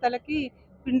పితృదేవతలకి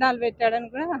పిండాలు పెట్టాడని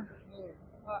కూడా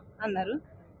అన్నారు.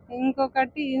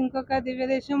 ఇంకొక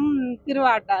దివ్యదేశం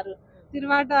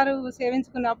తిరువాటారు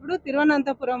సేవించుకున్నప్పుడు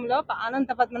తిరువనంతపురంలో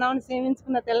అనంత పద్మనాభుని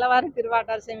సేవించుకున్న తెల్లవారి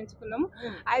తిరువాటారు సేవించుకున్నాము.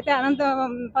 అయితే అనంత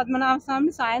పద్మనాభ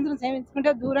స్వామిని సాయంత్రం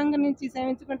సేవించుకుంటే, దూరంగా నుంచి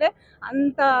సేవించుకుంటే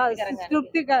అంత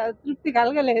తృప్తి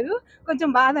కలగలేదు, కొంచెం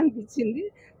బాధ అనిపించింది.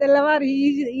 తెల్లవారు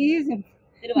ఈ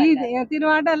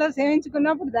తిరువాటాలో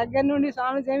సేవించుకున్నప్పుడు దగ్గర నుండి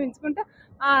స్వామిని సేవించుకుంటే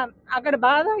అక్కడ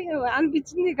బాధ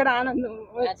అనిపించింది, ఇక్కడ ఆనందం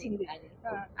వచ్చింది.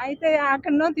 అయితే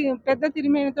అక్కడ పెద్ద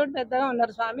తిరుమేనితో పెద్దగా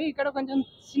ఉన్నారు స్వామి, ఇక్కడ కొంచెం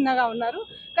చిన్నగా ఉన్నారు.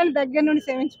 కానీ దగ్గర నుండి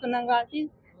సేవించుకున్నాం కాబట్టి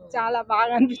చాలా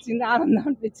బాగా అనిపించింది, ఆనందం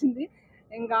అనిపించింది.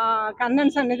 ఇంకా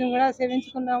కన్నన్ సన్నిధిని కూడా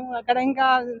సేవించుకున్నాము. అక్కడ ఇంకా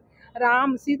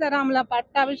సీతారాముల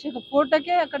పట్టాభిషేక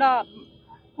ఫోటోకే అక్కడ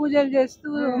పూజలు చేస్తూ,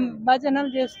 భజనలు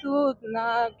చేస్తూ,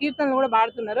 కీర్తనలు కూడా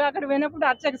పాడుతున్నారు. అక్కడ పోయినప్పుడు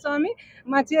అర్చక స్వామి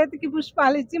మా చేతికి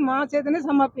పుష్పాలు ఇచ్చి మా చేతిని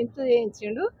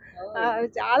చేయించిండు.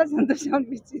 చాలా సంతోషం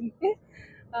అనిపించింది.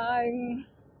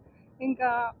 ఇంకా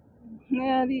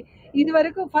ఇది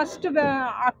వరకు ఫస్ట్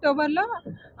అక్టోబర్లో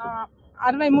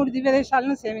 63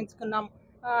 దివ్యదేశాలను సేవించుకున్నాం.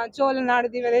 చోళనాడు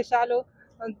దివ్యదేశాలు,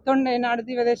 తొండైనాడు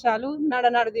దివ్యదేశాలు,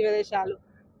 నడనాడు దివ్యదేశాలు.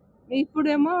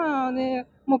 ఇప్పుడేమో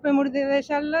 33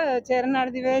 దివ్యదేశాల్లో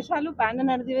చేరనాడు దివ్యదేశాలు,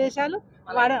 పాండనాడు దివ్యదేశాలు,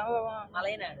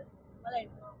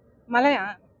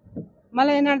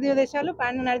 మలయనాడు దివ్యదేశాలు,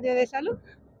 పాండనాడు దివ్యదేశాలు,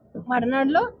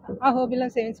 మడనాడులో అహోబిలం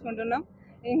సేవించుకుంటున్నాం.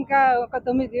 ఇంకా ఒక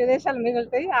 9 దివ్యదేశాలు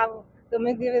మిగులుతాయి. ఆ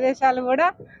 9 దివ్యదేశాలు కూడా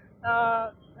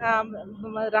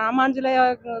రామానుజుల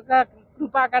యొక్క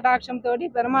కృపా కటాక్షంతో,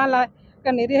 పెరుమాళ యొక్క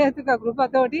నిర్హేతుక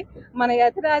కృపతోటి మన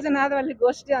యతిరాజనాథవల్లి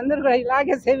గోష్ఠి అందరూ కూడా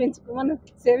ఇలాగే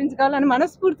సేవించుకోవాలని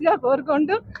మనస్ఫూర్తిగా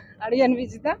కోరుకుంటూ అడియన్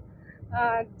విజిత.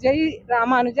 జై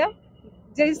రామానుజ,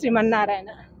 జై శ్రీమన్నారాయణ.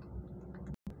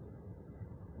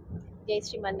 జై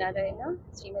శ్రీమన్నారాయణ.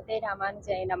 శ్రీమతే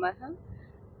రామానుజాయ నమః.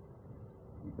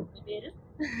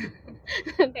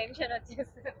 టెన్షన్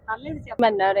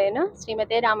వచ్చేస్తున్నారాయణ.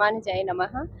 శ్రీమతే రామానుజాయ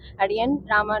నమః. అడియన్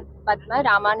పద్మ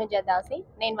రామానుజదాసి.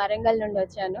 నేను వరంగల్ నుండి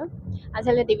వచ్చాను.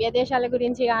 అసలు దివ్య దేశాల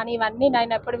గురించి కానీ ఇవన్నీ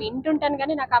నేను ఎప్పుడు వింటుంటాను,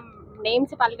 కానీ నాకు ఆ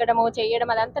నేమ్స్ పలకడము చేయడం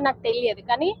అదంతా నాకు తెలియదు.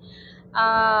 కానీ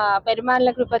పెరుమాళ్ళ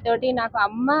కృపతోటి నాకు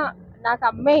అమ్మే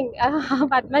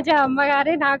పద్మజ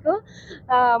అమ్మగారే నాకు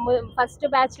ఫస్ట్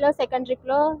బ్యాచ్లో సెకండ్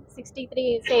ట్రిప్లో 63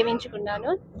 సేవించుకున్నాను.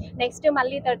 నెక్స్ట్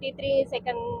మళ్ళీ 33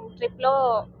 సెకండ్ ట్రిప్లో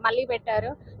మళ్ళీ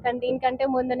పెట్టారు. కానీ దీనికంటే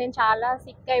ముందు నేను చాలా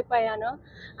సిక్ అయిపోయాను.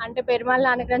 అంటే పెరుమాళ్ళ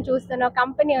అనుగ్రహం చూస్తున్న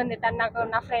కంపెనీ ఉంది, నాకు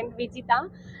నా ఫ్రెండ్ విజిత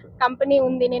కంపెనీ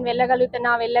ఉంది, నేను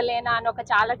వెళ్ళగలుగుతున్నా వెళ్ళలేనా అని ఒక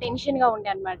చాలా టెన్షన్గా ఉండే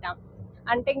అనమాట.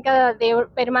 అంటే ఇంకా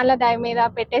పెరుమాళ్ళ దయ మీద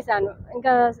పెట్టేశాను,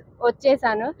 ఇంకా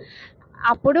వచ్చేసాను.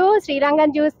 అప్పుడు శ్రీరంగం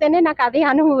చూస్తేనే నాకు అదే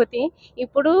అనుభూతి.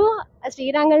 ఇప్పుడు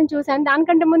శ్రీరంగం చూసాను.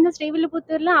 దానికంటే ముందు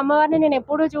శ్రీవిల్లిపుత్తూరులో అమ్మవారిని నేను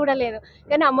ఎప్పుడూ చూడలేదు.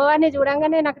 కానీ అమ్మవారిని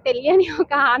చూడంగానే నాకు తెలియని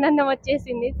ఒక ఆనందం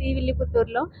వచ్చేసింది.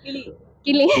 శ్రీవిల్లిపుత్తూరులో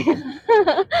కిలి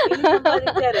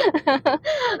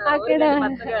అక్కడ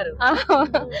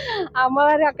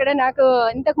అమ్మవారు అక్కడ నాకు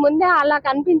ఇంతకు ముందే అలా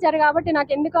కనిపించారు కాబట్టి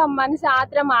నాకు ఎందుకు ఆ మనసు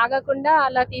ఆత్రం ఆగకుండా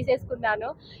అలా తీసేసుకున్నాను.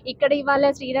 ఇక్కడ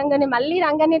ఇవాళ శ్రీరంగాన్ని మళ్ళీ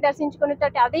రంగాన్ని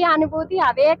దర్శించుకునేటట్టు అదే అనుభూతి,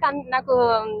 అదే నాకు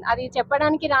అది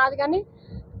చెప్పడానికి రాదు కానీ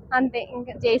అంతే.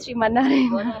 ఇంకా జై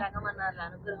శ్రీమన్నారాయణ.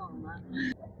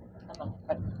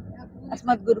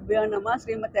 అస్మద్గురుభ్యో నమః.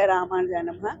 శ్రీమతే రామానుజాయ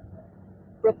నమః.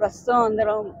 ఇప్పుడు ప్రస్తుతం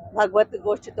అందరం భగవత్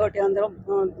గోష్ఠితోటి అందరం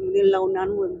దీనిలో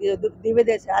ఉన్నాను,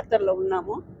 దివ్యదేశ యాత్రలో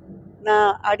ఉన్నాము. నా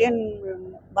అడియన్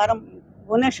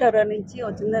భువనేశ్వర్ నుంచి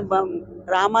వచ్చింది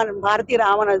భారతీయ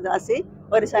రామానుజదాసి,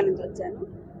 ఒరిస్సా నుంచి వచ్చాను.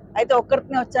 అయితే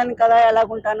ఒక్కరిని వచ్చాను కదా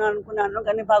ఎలాగుంటాను అనుకున్నాను,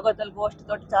 కానీ భగవతుల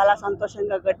గోష్ఠితోటి చాలా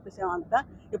సంతోషంగా గడిపేసామంతా.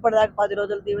 ఇప్పటిదాకా 10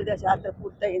 రోజులు దివ్యదేశ యాత్ర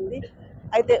పూర్తయింది.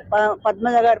 అయితే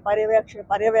పద్మజ గారి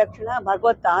పర్యవేక్షణ,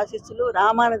 భగవత్ ఆశీస్సులు,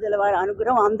 రామానుజుల వారి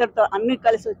అనుగ్రహం అందరితో అన్ని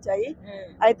కలిసి వచ్చాయి.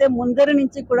 అయితే ముందరి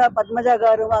నుంచి కూడా పద్మజ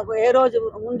గారు మాకు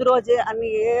ముందు రోజే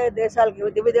ఏ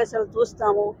దేశాలకి దివ్య దేశాలు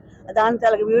చూస్తాము, దాని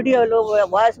తలకి వీడియోలు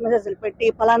వాయిస్ మెసేజ్లు పెట్టి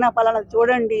ఫలానా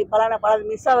చూడండి, ఫలానా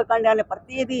మిస్ అవ్వకండి అని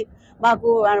ప్రతిదీ మాకు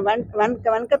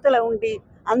వెనకతల ఉండి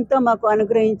అంతా మాకు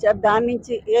అనుగ్రహించారు. దాని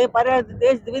నుంచి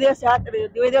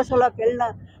దివ్యదేశాల్లోకి వెళ్ళినా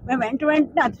మేము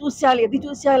వెంటనే అది చూసేయాలి, ఇది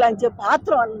చూసేయాలి అని చెప్పి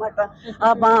పాత్ర అనమాట.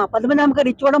 పద్మనాభ గారు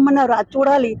ఇది చూడమన్నారు, అది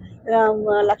చూడాలి,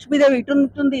 లక్ష్మీదేవి ఇటు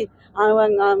ఉంటుంది,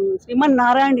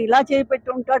 శ్రీమన్నారాయణ ఇలా చేపెట్టి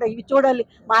ఉంటాడు, ఇవి చూడాలి,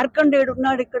 మార్కండేయుడు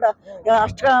ఉన్నాడు, ఇక్కడ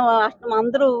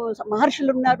అందరూ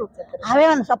మహర్షులు ఉన్నారు, అవే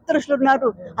సప్తఋషులు ఉన్నారు,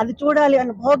 అది చూడాలి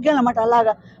అని భోగ్యం అనమాట.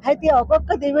 అలాగా అయితే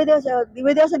ఒక్కొక్క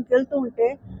దివ్యదేశానికి వెళ్తూ ఉంటే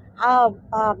ఆ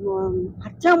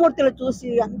అర్చామూర్తులు చూసి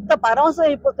అంత పరవశం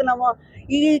అయిపోతున్నామో,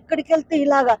 ఇక్కడికి వెళ్తే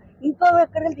ఇలాగా,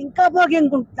 ఎక్కడికి వెళ్తే ఇంకా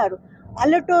భోగ్యంగా ఉంటున్నారు.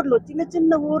 పల్లెటూర్లు, చిన్న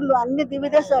చిన్న ఊర్లు, అన్ని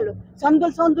దివ్యదేశాలు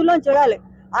సందులో చూడాలి.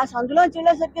 ఆ సందులో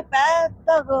చూడేసరికి పెద్ద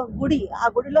గుడి, ఆ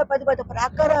గుడిలో పెద్ద పెద్ద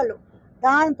ప్రాకారాలు,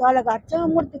 దాంతో అలాగ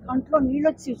అర్చామూర్తి కంట్లో నీళ్ళు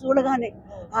వచ్చి చూడగానే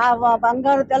ఆ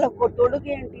బంగారు తెల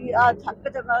తొడుగేంటి, ఆ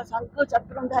శంఖ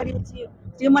చక్రం ధరించి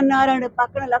శ్రీమన్నారాయణ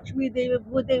పక్కన లక్ష్మీదేవి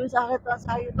భూదేవి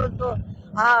సాయుధంతో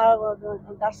ఆ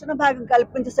దర్శన భాగం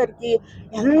కల్పించేసరికి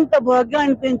ఎంత భోగ్యం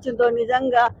అనిపించిందో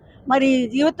నిజంగా. మరి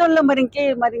జీవితంలో మరి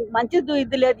మంచిది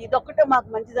ఇది లేదు, ఇదొక్కటే మాకు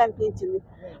మంచిది అనిపించింది.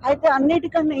 అయితే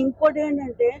అన్నిటికన్నా ఇంకోటి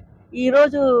ఏంటంటే, ఈ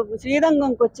రోజు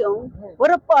శ్రీరంగంకి వచ్చాము,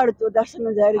 ఉరప్పాడుతూ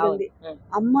దర్శనం జరిగింది.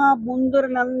 అమ్మ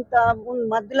ముందరనంత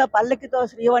మధ్యలో పల్లకితో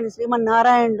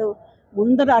శ్రీమన్నారాయణుడు,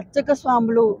 ముందర అర్చక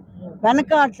స్వాములు,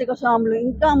 వెనక అర్చక స్వాములు,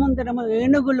 ఇంకా ముందర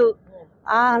ఏనుగులు,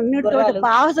 ఆ అన్నిటితో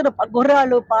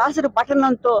గుర్రాలు పాసురు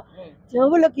పట్టణంతో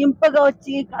చెవులకు ఇంపగా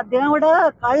వచ్చి దేవుడా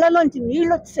కళ్ళలోంచి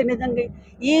నీళ్ళు వచ్చేసాయి. నిజంగా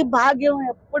ఈ భాగ్యం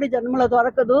ఎప్పుడు జన్మలో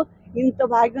దొరకదు, ఇంత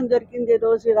భాగ్యం దొరికింది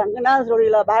రోజు రంగనాథుడు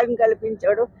ఇలా భాగ్యం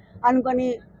కల్పించాడు అనుకొని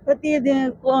ప్రతిదీ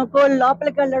కోళ్ళు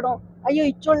లోపలికి వెళ్ళడం, అయ్యో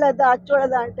ఇది చూడలేదా అది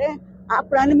చూడలేదా అంటే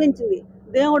అప్పుడు అనిపించింది,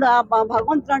 దేవుడు ఆ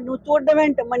భగవంతుడు నువ్వు చూడడం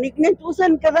ఏంటమ్మా, నీకు నేను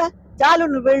చూశాను కదా, చాలు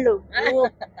నువ్వు వెళ్ళు,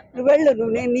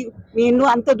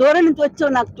 నువ్వు అంత దూరం నుంచి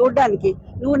వచ్చావు నాకు చూడడానికి,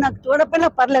 నువ్వు నాకు చూడకపోయినా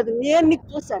పర్లేదు, నేను నీకు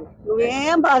చూశాను,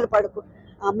 నువ్వేం బాధపడకు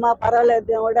అమ్మ, పర్వాలేదు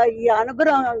దేవుడా, ఈ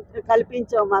అనుగ్రహం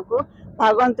కల్పించావు మాకు.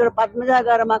 భగవంతుడు పద్మజ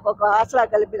గారు మాకు ఒక ఆసరా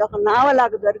కలిపి ఒక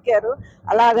నావలాగా దొరికారు.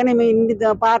 అలాగనే మేము ఇన్ని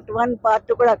పార్ట్ 1 పార్ట్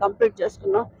 2 కూడా కంప్లీట్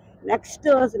చేసుకున్నాం. నెక్స్ట్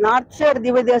నార్త్ సైడ్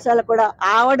దివ్య దేశాలు కూడా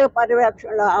ఆవిడ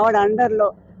పర్యవేక్షణలో, ఆవిడ అండర్లో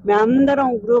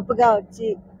మేమందరం గ్రూప్గా వచ్చి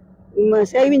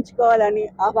సేవించుకోవాలని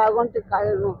ఆ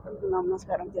భగవంతుడు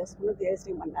నమస్కారం చేసుకుని జయ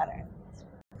శ్రీమన్నారాయణ.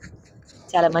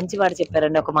 చాలా మంచి మాట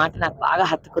చెప్పారండి. ఒక మాట నాకు బాగా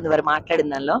హత్తుకుంది వారు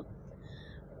మాట్లాడిన దానిలో.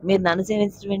 మీరు నన్ను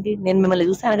సేవించడం ఏంటి, నేను మిమ్మల్ని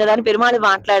చూశాను కదా అని పెరుమాళ్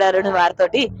మాట్లాడారు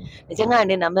వారితోటి. నిజంగా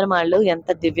అండి నమ్మరమాళ్ళు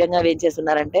ఎంత దివ్యంగా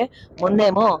వేయించేస్తున్నారంటే,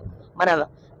 ముందేమో మన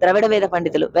ద్రవిడ వేద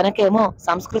పండితులు, వెనకేమో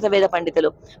సంస్కృత వేద పండితులు,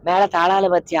 మేళ తాళాల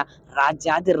మధ్య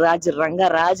రాజు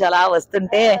రంగరాజు అలా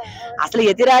వస్తుంటే అసలు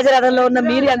యతిరాజ రథంలో ఉన్న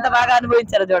మీరు ఎంత బాగా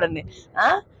అనుభవించారో చూడండి.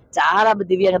 చాలా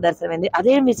దివ్యంగా దర్శనమైంది.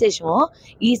 అదేం విశేషమో,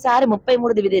 ఈసారి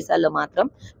 33 దివ్య దేశాల్లో మాత్రం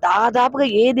దాదాపుగా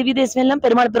ఏ దివ్య దేశం వెళ్ళినా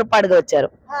పెరుమాళ్ పురప్పాడుగా వచ్చారు.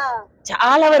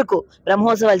 చాలా వరకు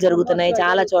బ్రహ్మోత్సవాలు జరుగుతున్నాయి,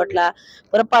 చాలా చోట్ల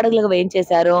పురప్పాడుగులుగా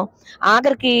వేయించేశారు.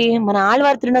 ఆఖరికి మన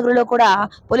ఆళ్వారి తిరునగరులో కూడా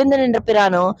పొలింద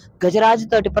నిండ్రపిరాను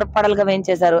గజరాజుతోటి పురప్పాడలుగా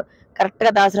వేయించేశారు. కరెక్ట్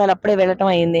గా దాసరాలు అప్పుడే వెళ్ళటం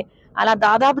అయింది. అలా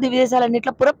దాదాపు దివ్య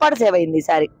దేశాలన్నింటిలో పురప్పాడు సేవ అయింది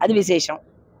ఈసారి, అది విశేషం.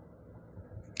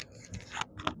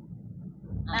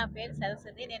 నా పేరు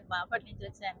సరస్వతి, నేను బాపట్ల నుంచి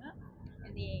వచ్చాను.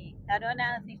 ఇది కరోనా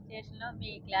సిచ్యువేషన్లో మీ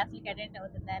క్లాసులకి అటెండ్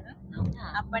అవుతున్నాను.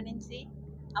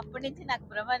 అప్పటి నుంచి నాకు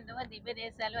ప్రబంధం దివ్య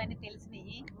దేశాలు అని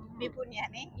తెలిసినాయి మీ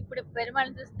పుణ్యాన్ని. ఇప్పుడు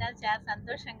పెరుమాళ్ చూస్తున్నారు, చాలా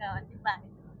సంతోషంగా ఉంది. బాగా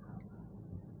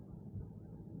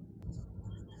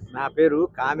నా పేరు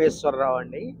కామేశ్వరరావు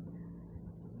అండి.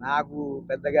 నాకు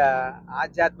పెద్దగా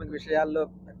ఆధ్యాత్మిక విషయాల్లో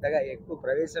పెద్దగా ఎక్కువ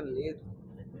ప్రవేశం లేదు.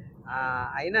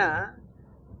 అయినా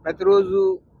ప్రతిరోజు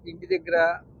ఇంటి దగ్గర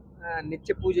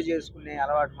నిత్య పూజ చేసుకునే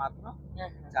అలవాటు మాత్రం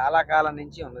చాలా కాలం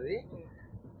నుంచి ఉన్నది.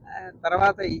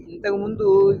 తర్వాత ఇంతకుముందు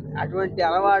అటువంటి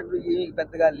అలవాటు ఏమి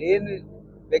పెద్దగా లేని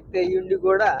వ్యక్తి అయ్యుండి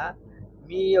కూడా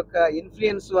మీ యొక్క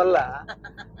ఇన్ఫ్లుయెన్స్ వల్ల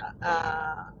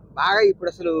బాగా ఇప్పుడు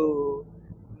అసలు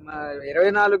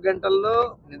 24 గంటల్లో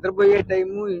నిద్రపోయే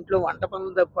టైము, ఇంట్లో వంట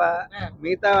పనులు తప్ప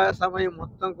మిగతా సమయం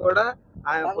మొత్తం కూడా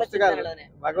ఆ పుస్తకాలు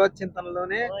భగవత్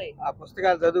చింతనలోనే ఆ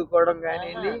పుస్తకాలు చదువుకోవడం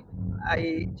కానీ అవి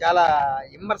చాలా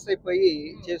ఇమ్మర్స్ అయిపోయి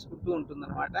చేసుకుంటూ ఉంటుంది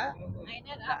అనమాట.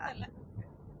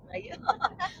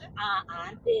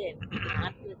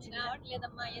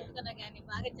 రావట్లేదమ్మా ఎందుకన్నా కానీ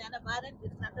బాగా చాలా బాధ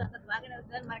అనిపిస్తుంది. బాగానే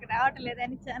వస్తుంది, మనకు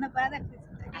రావట్లేదని చాలా బాధ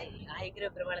అనిపిస్తుంది. ఆయుగ్రహ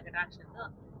పెరుమాళ కటాక్షంతో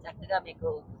చక్కగా మీకు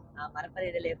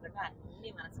మరపరేది లేకుండా అన్ని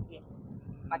మనసుకి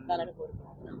పట్టాలని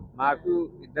కోరుకుంటున్నాం. మాకు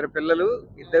 2 పిల్లలు,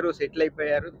 2 సెటిల్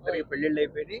అయిపోయారు, 2 పెళ్లిళ్ళు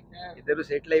అయిపోయి 2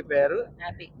 సెటిల్ అయిపోయారు.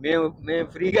 మేము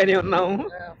ఫ్రీగానే ఉన్నాము.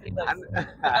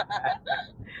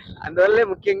 అందువల్లే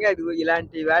ముఖ్యంగా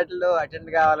ఇలాంటి వాటిల్లో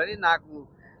అటెండ్ కావాలని నాకు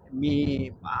మీ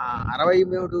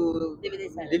 63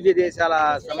 దివ్య దేశాల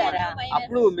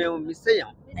అప్పుడు మేము మిస్ అయ్యాం.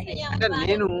 అంటే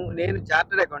నేను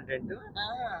చార్టర్డ్ అకౌంటెంట్,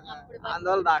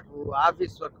 అందువల్ల నాకు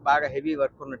ఆఫీస్ వర్క్ బాగా హెవీ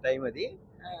వర్క్ ఉన్న టైం అది.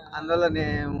 అందువల్ల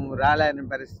నేను రాలేని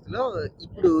పరిస్థితిలో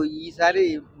ఇప్పుడు ఈసారి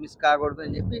మిస్ కాకూడదు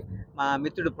అని చెప్పి మా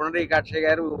మిత్రుడు పునరీకాక్ష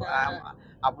గారు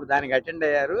అప్పుడు దానికి అటెండ్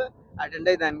అయ్యారు. అటెండ్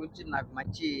అయ్యి దాని గురించి నాకు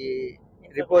మంచి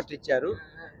రిపోర్ట్ ఇచ్చారు.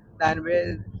 దాని మీద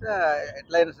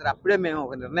ఎట్లయినా సరే అప్పుడే మేము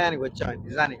ఒక నిర్ణయానికి వచ్చాము.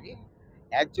 నిజానికి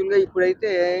యాక్చువల్గా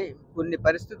ఇప్పుడైతే కొన్ని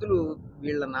పరిస్థితులు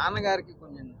వీళ్ళ నాన్నగారికి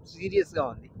కొంచెం సీరియస్గా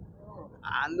ఉంది.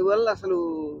 అందువల్ల అసలు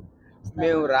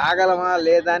మేము రాగలమా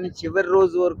లేదా అని చివరి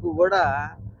రోజు వరకు కూడా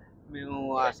మేము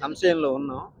ఆ సంశయంలో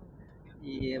ఉన్నాం.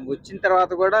 ఈ వచ్చిన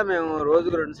తర్వాత కూడా మేము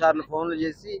రోజుకు 2 సార్లు ఫోన్లు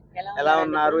చేసి ఎలా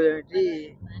ఉన్నారు ఏమిటి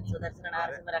సుదర్శన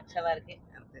నరసింహ రక్ష వారికి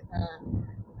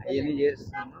అవన్నీ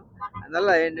చేస్తున్నాము.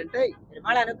 అందువల్ల ఏంటంటే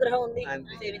పెరుమాళ అనుగ్రహం ఉంది,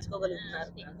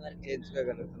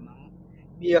 చేయించుకోగలుగుతున్నాము.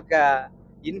 మీ యొక్క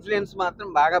ఇన్ఫ్లుయెన్స్ మాత్రం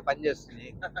బాగా పనిచేస్తుంది.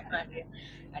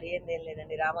 అడిగేది ఏం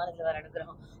లేదండి, రామానుజుల వారి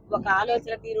అనుగ్రహం. ఒక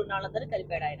ఆలోచన తీరు ఉన్న వాళ్ళందరూ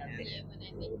కలిపాడు ఆయన.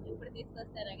 ఇప్పుడు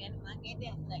తీసుకొస్తారా కానీ మాకైతే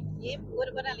అసలు ఏం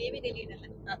పూర్వరాలు ఏమీ తెలియదు.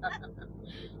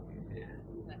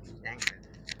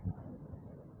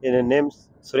 என் நேம்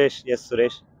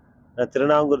சுரேஷ். நான்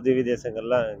திருநாங்கூர் திவ்ய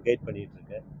தேசங்கள்லாம் கைட் பண்ணிட்டு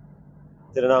இருக்கேன்.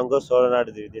 திருநாங்கூர் சோழநாடு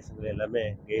திவ்ய தேசங்கள் எல்லாமே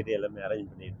கைடு எல்லாமே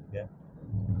அரேஞ்ச் பண்ணிட்டு இருக்கேன்.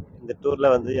 இந்த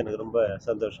டூரில் வந்து எனக்கு ரொம்ப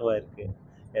சந்தோஷமாக இருக்குது.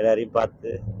 எல்லாரையும் பார்த்து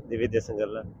திவ்ய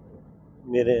தேசங்கள்லாம்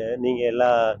நீங்கள் எல்லா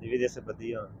திவ்ய தேசம்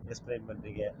பற்றியும் எக்ஸ்பிளைன்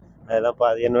பண்ணுறீங்க. அதெல்லாம்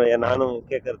நானும்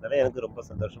கேட்கறதால எனக்கு ரொம்ப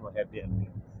சந்தோஷமாக ஹாப்பியாக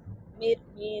இருக்குது.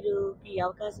 మీరు ఈ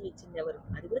అవకాశం ఇచ్చింది ఎవరు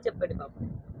అది కూడా చెప్పండి పాపం.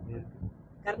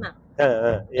 కర్ణ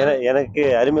எனக்கு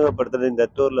அறிமுகப்படுத்துறது இந்த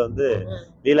டூரில் வந்து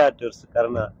லீலா டூர்ஸ்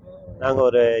கருணா. நாங்கள்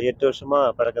ஒரு 8 வருஷமா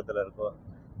பழக்கத்தில் இருக்கோம்.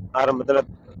 ஆரம்பத்தில்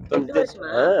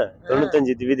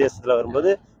 95 திவ்ய தேசத்தில் வரும்போது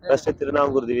ஃபர்ஸ்ட்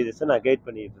திருநாங்கூர் திவ்ய தேசம் நான் கைட்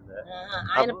பண்ணிட்டு இருந்தேன்.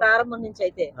 ఆయన ప్రారంభం నుంచి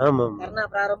అయితే ஆமாம், కర్ణ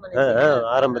ప్రారంభం నుంచి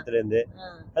ஆரம்பத்துலேருந்து.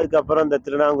 அதுக்கப்புறம் இந்த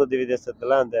திருநாங்கூர் திவ்ய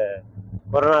தேசத்துல அந்த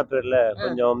கொரோனா பீரியட்ல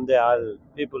கொஞ்சம் வந்து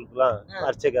பீப்புளுக்குலாம்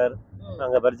அர்ச்சகர்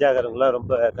நாங்க பர்ஜாகருங்கெல்லாம்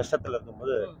ரொம்ப கஷ்டத்துல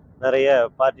இருக்கும்போது நிறைய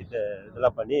பார்ட்டி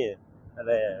இதெல்லாம் பண்ணி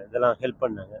இதெல்லாம் ஹெல்ப்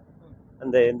பண்ணாங்க.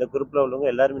 இந்த குரூப்ல உள்ளவங்க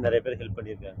எல்லாருமே நிறைய பேர் ஹெல்ப்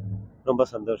பண்ணியிருக்காங்க. ரொம்ப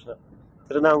சந்தோஷம்.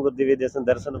 திருநாங்கூர் திவ்ய தேசம்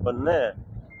தரிசனம் பண்ண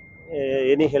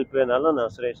எனி ஹெல்ப் வேணாலும்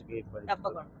நான் சுரேஷ்కి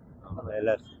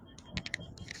எல்லாரும்.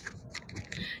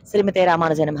 శ్రీమతే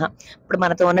రామానుజ నమః. ఇప్పుడు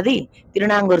మనతో ఉన్నది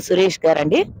తిరునాంగూరు సురేష్ గారు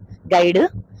అండి, గైడ్.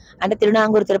 అంటే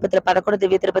తిరునాంగూరు తిరుపతిలో 11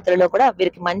 దివ్య తిరుపతిలో కూడా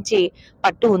వీరికి మంచి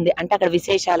పట్టు ఉంది. అంటే అక్కడ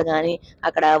విశేషాలు కానీ,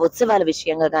 అక్కడ ఉత్సవాల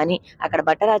విషయంగా కానీ, అక్కడ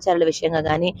భట్టరాచారుల విషయంగా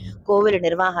కానీ, కోవిల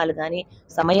నిర్వాహాలు కానీ,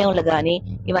 సమయములు కానీ,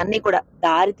 ఇవన్నీ కూడా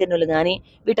దారి తెన్నులు కానీ,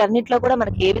 వీటన్నిటిలో కూడా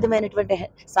మనకి ఏ విధమైనటువంటి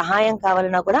సహాయం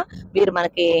కావాలన్నా కూడా వీరు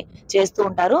మనకి చేస్తూ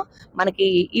ఉంటారు. మనకి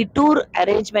ఈ టూర్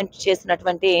అరేంజ్మెంట్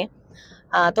చేసినటువంటి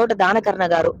తోట దానకర్ణ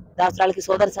గారు, దాసరాలకి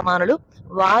సోదర సమానులు,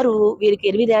 వారు వీరికి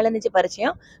 8 ఏళ్ల నుంచి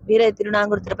పరిచయం. వీరే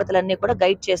తిరునాంగూరు తిరుపతులన్నీ కూడా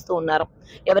గైడ్ చేస్తూ ఉన్నారు.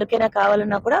 ఎవరికైనా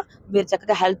కావాలన్నా కూడా వీరు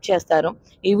చక్కగా హెల్ప్ చేస్తారు.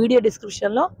 ఈ వీడియో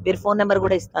డిస్క్రిప్షన్ లో వీరి ఫోన్ నెంబర్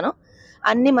కూడా ఇస్తాను.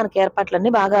 అన్ని మనకి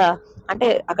ఏర్పాట్లన్నీ బాగా, అంటే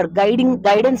అక్కడ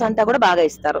గైడెన్స్ అంతా కూడా బాగా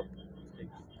ఇస్తారు.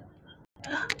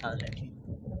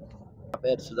 నా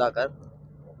పేరు సుధాకర్,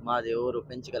 మాది ఊరు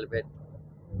పెంచికల్పేట.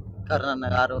 కరుణన్న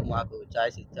గారు మాకు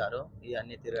ఛాయిస్ ఇచ్చారు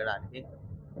ఇవన్నీ తిరగడానికి.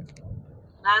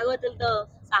 భాగవతులతో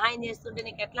సహాయం చేస్తుంటే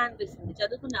నీకు ఎట్లా అనిపిస్తుంది?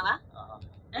 చదువుకున్నావా?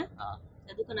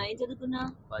 చదువుకున్నావు? ఏం చదువుకున్నావు?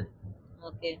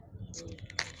 ఓకే.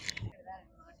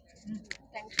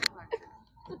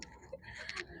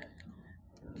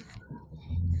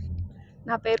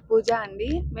 నా పేరు పూజ అండి.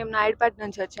 మేము నాయుడుపేట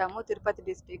నుంచి వచ్చాము, తిరుపతి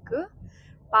డిస్టిక్.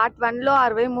 పార్ట్ 1లో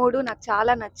 63 నాకు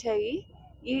చాలా నచ్చాయి.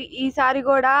 ఈసారి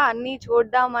కూడా అన్నీ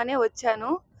చూద్దామనే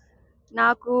వచ్చాను.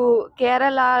 నాకు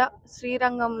కేరళ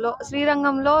శ్రీరంగంలో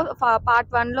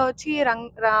పార్ట్ 1లో వచ్చి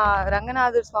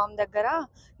రంగనాథుడి స్వామి దగ్గర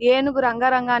ఏనుగు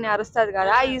రంగరంగ అని అరుస్తుంది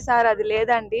కదా, ఈసారి అది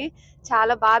లేదండి.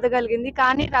 చాలా బాధ కలిగింది.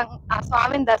 కానీ ఆ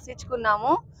స్వామిని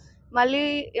దర్శించుకున్నాము. మళ్ళీ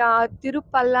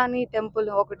తిరుపల్లాని టెంపుల్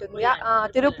ఒకటి ఉంది,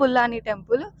 తిరుపుల్లాని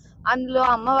టెంపుల్. అందులో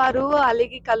అమ్మవారు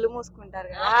అలిగి కళ్ళు మూసుకుంటారు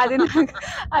కదా,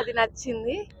 అది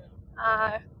నచ్చింది.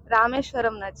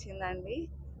 రామేశ్వరం నచ్చిందండి.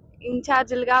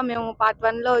 ఇన్ఛార్జీలుగా మేము పార్ట్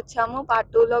 1లో వచ్చాము, పార్ట్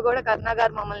 2లో కూడా కరుణ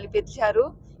గారు మమ్మల్ని పిలిచారు.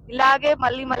 ఇలాగే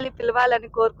మళ్ళీ మళ్ళీ పిలవాలని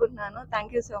కోరుకుంటున్నాను.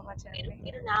 థ్యాంక్ యూ సో మచ్ అండి.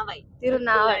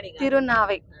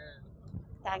 తిరునావై.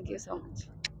 Thank you so much.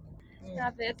 నా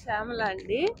పేరు శ్యామల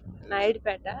అండి,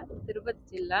 నాయుడుపేట, తిరుపతి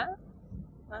జిల్లా.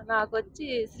 నాకు వచ్చి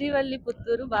శ్రీవల్లి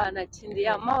పుత్తూరు బాగా నచ్చింది.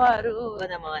 అమ్మవారు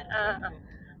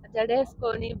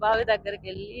జడేసుకొని బావి దగ్గరికి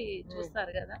వెళ్ళి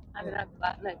చూస్తారు కదా, అది నాకు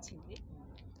బాగా నచ్చింది.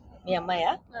 మీ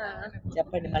అమ్మాయా?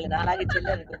 చెప్పండి మళ్ళీ నాలాగే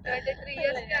చెల్లి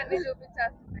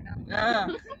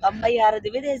 96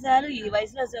 దివ్య దేశాలు ఈ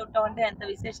వయసులో చూడటం అంటే ఎంత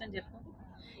విశేషం చెప్పు.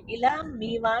 ఇలా మీ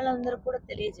వాళ్ళందరూ కూడా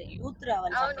తెలియజేయి. యూత్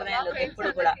రావాలి సంప్రదాయంలోకి. ఎప్పుడు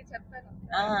కూడా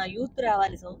యూత్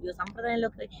రావాలి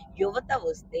సంప్రదాయంలోకి. యువత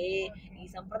వస్తే ఈ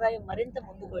సంప్రదాయం మరింత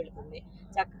ముందుకు వెళుతుంది.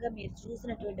 చక్కగా మీరు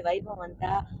చూసినటువంటి వైభవం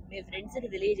అంతా మీ ఫ్రెండ్స్కి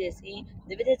తెలియజేసి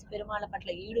దివ్యదేశ పెరుమాళ్ళ పట్ల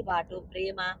ఈడుబాటు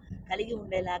ప్రేమ కలిగి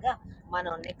ఉండేలాగా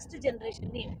మనం నెక్స్ట్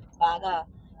జనరేషన్ని బాగా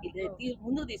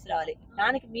ముందుకు తీసుకురావాలి.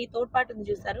 దానికి మీ తోడ్పాటుని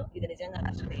చూస్తారు. ఇది నిజంగా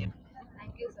హర్షణీయం.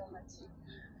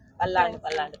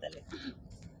 పల్లాండి తల్లి.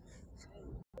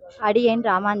 అడియన్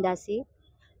రామాందాసి.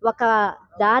 ఒక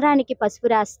దారానికి పసుపు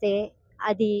రాస్తే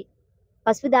అది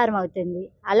పసుపు దారం అవుతుంది.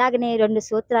 అలాగనే 2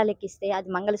 సూత్రాలు ఎక్కిస్తే అది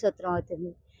మంగళసూత్రం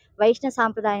అవుతుంది. వైష్ణవ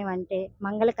సాంప్రదాయం అంటే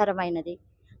మంగళకరమైనది.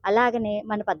 అలాగనే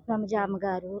మన పద్మజమ్మ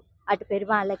గారు అటు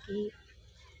పెరుమాళ్ళకి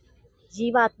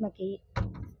జీవాత్మకి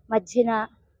మధ్యన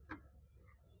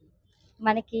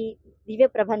మనకి దివ్య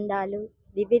ప్రబంధాలు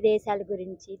దివ్య దేశాల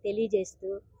గురించి తెలియజేస్తూ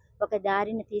ఒక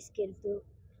దారిని తీసుకెళ్తూ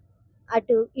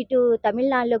అటు ఇటు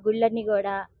తమిళనాడులో గుళ్ళన్నీ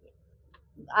కూడా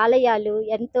ఆలయాలు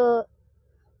ఎంతో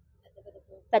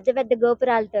పెద్ద పెద్ద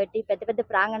గోపురాలతోటి పెద్ద పెద్ద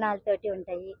ప్రాంగణాలతోటి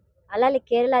ఉంటాయి. అలాగే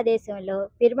కేరళ దేశంలో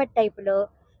పిరమిడ్ టైపులో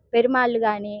పెరుమాళ్ళు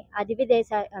కానీ ఆ దివ్య దేశ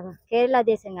కేరళ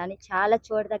దేశం కానీ చాలా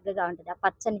చూడదగ్గగా ఉంటుంది. ఆ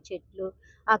పచ్చని చెట్లు,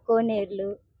 ఆ కోనేరులు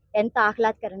ఎంతో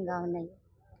ఆహ్లాదకరంగా ఉన్నాయి.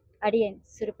 అడియన్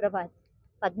సురప్రభాత్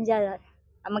పద్మజ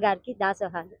అమ్మగారికి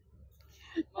దాసోహాలు.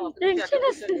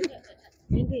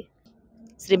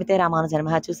 శ్రీమతే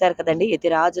రామానుజన్మ. చూశారు కదండి,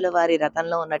 యతిరాజుల వారి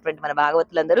రథంలో ఉన్నటువంటి మన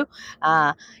భాగవతులందరూ ఆ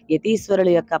యతీశ్వరుల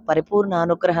యొక్క పరిపూర్ణ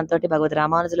అనుగ్రహంతో భగవతి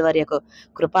రామానుజుల వారి యొక్క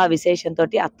కృపా విశేషంతో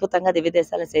అద్భుతంగా దివ్య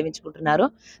దేశాలను సేవించుకుంటున్నారు.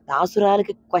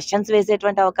 దాసురాలకి క్వశ్చన్స్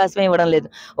వేసేటువంటి అవకాశం ఇవ్వడం లేదు.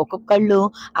 ఒక్కొక్కళ్ళు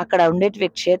అక్కడ ఉండేటి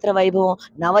క్షేత్ర వైభవం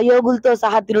నవయోగులతో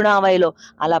సహా తిరునావైలో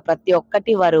అలా ప్రతి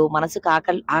ఒక్కటి వారు మనసుకు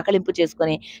ఆకలింపు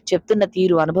చేసుకొని చెప్తున్న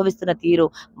తీరు, అనుభవిస్తున్న తీరు,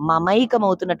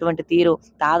 మమైకమవుతున్నటువంటి తీరు,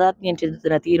 తాదాత్మ్యం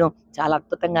చెందుతున్న తీరు చాలా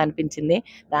అద్భుతంగా అనిపించింది.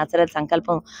 దాసరాల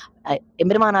సంకల్పం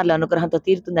ఎమిర్మానార్ల అనుగ్రహంతో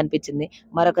తీరుతుంది అనిపించింది.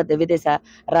 మరొక దివ్యదేశ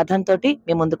రథంతో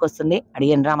మీ ముందుకు వస్తుంది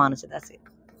అడియన్ రామానుజదాసి.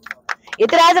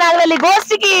 యతిరాజ రాఘవల్లి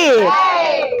గోష్ఠికి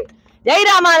జై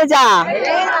రామానుజ.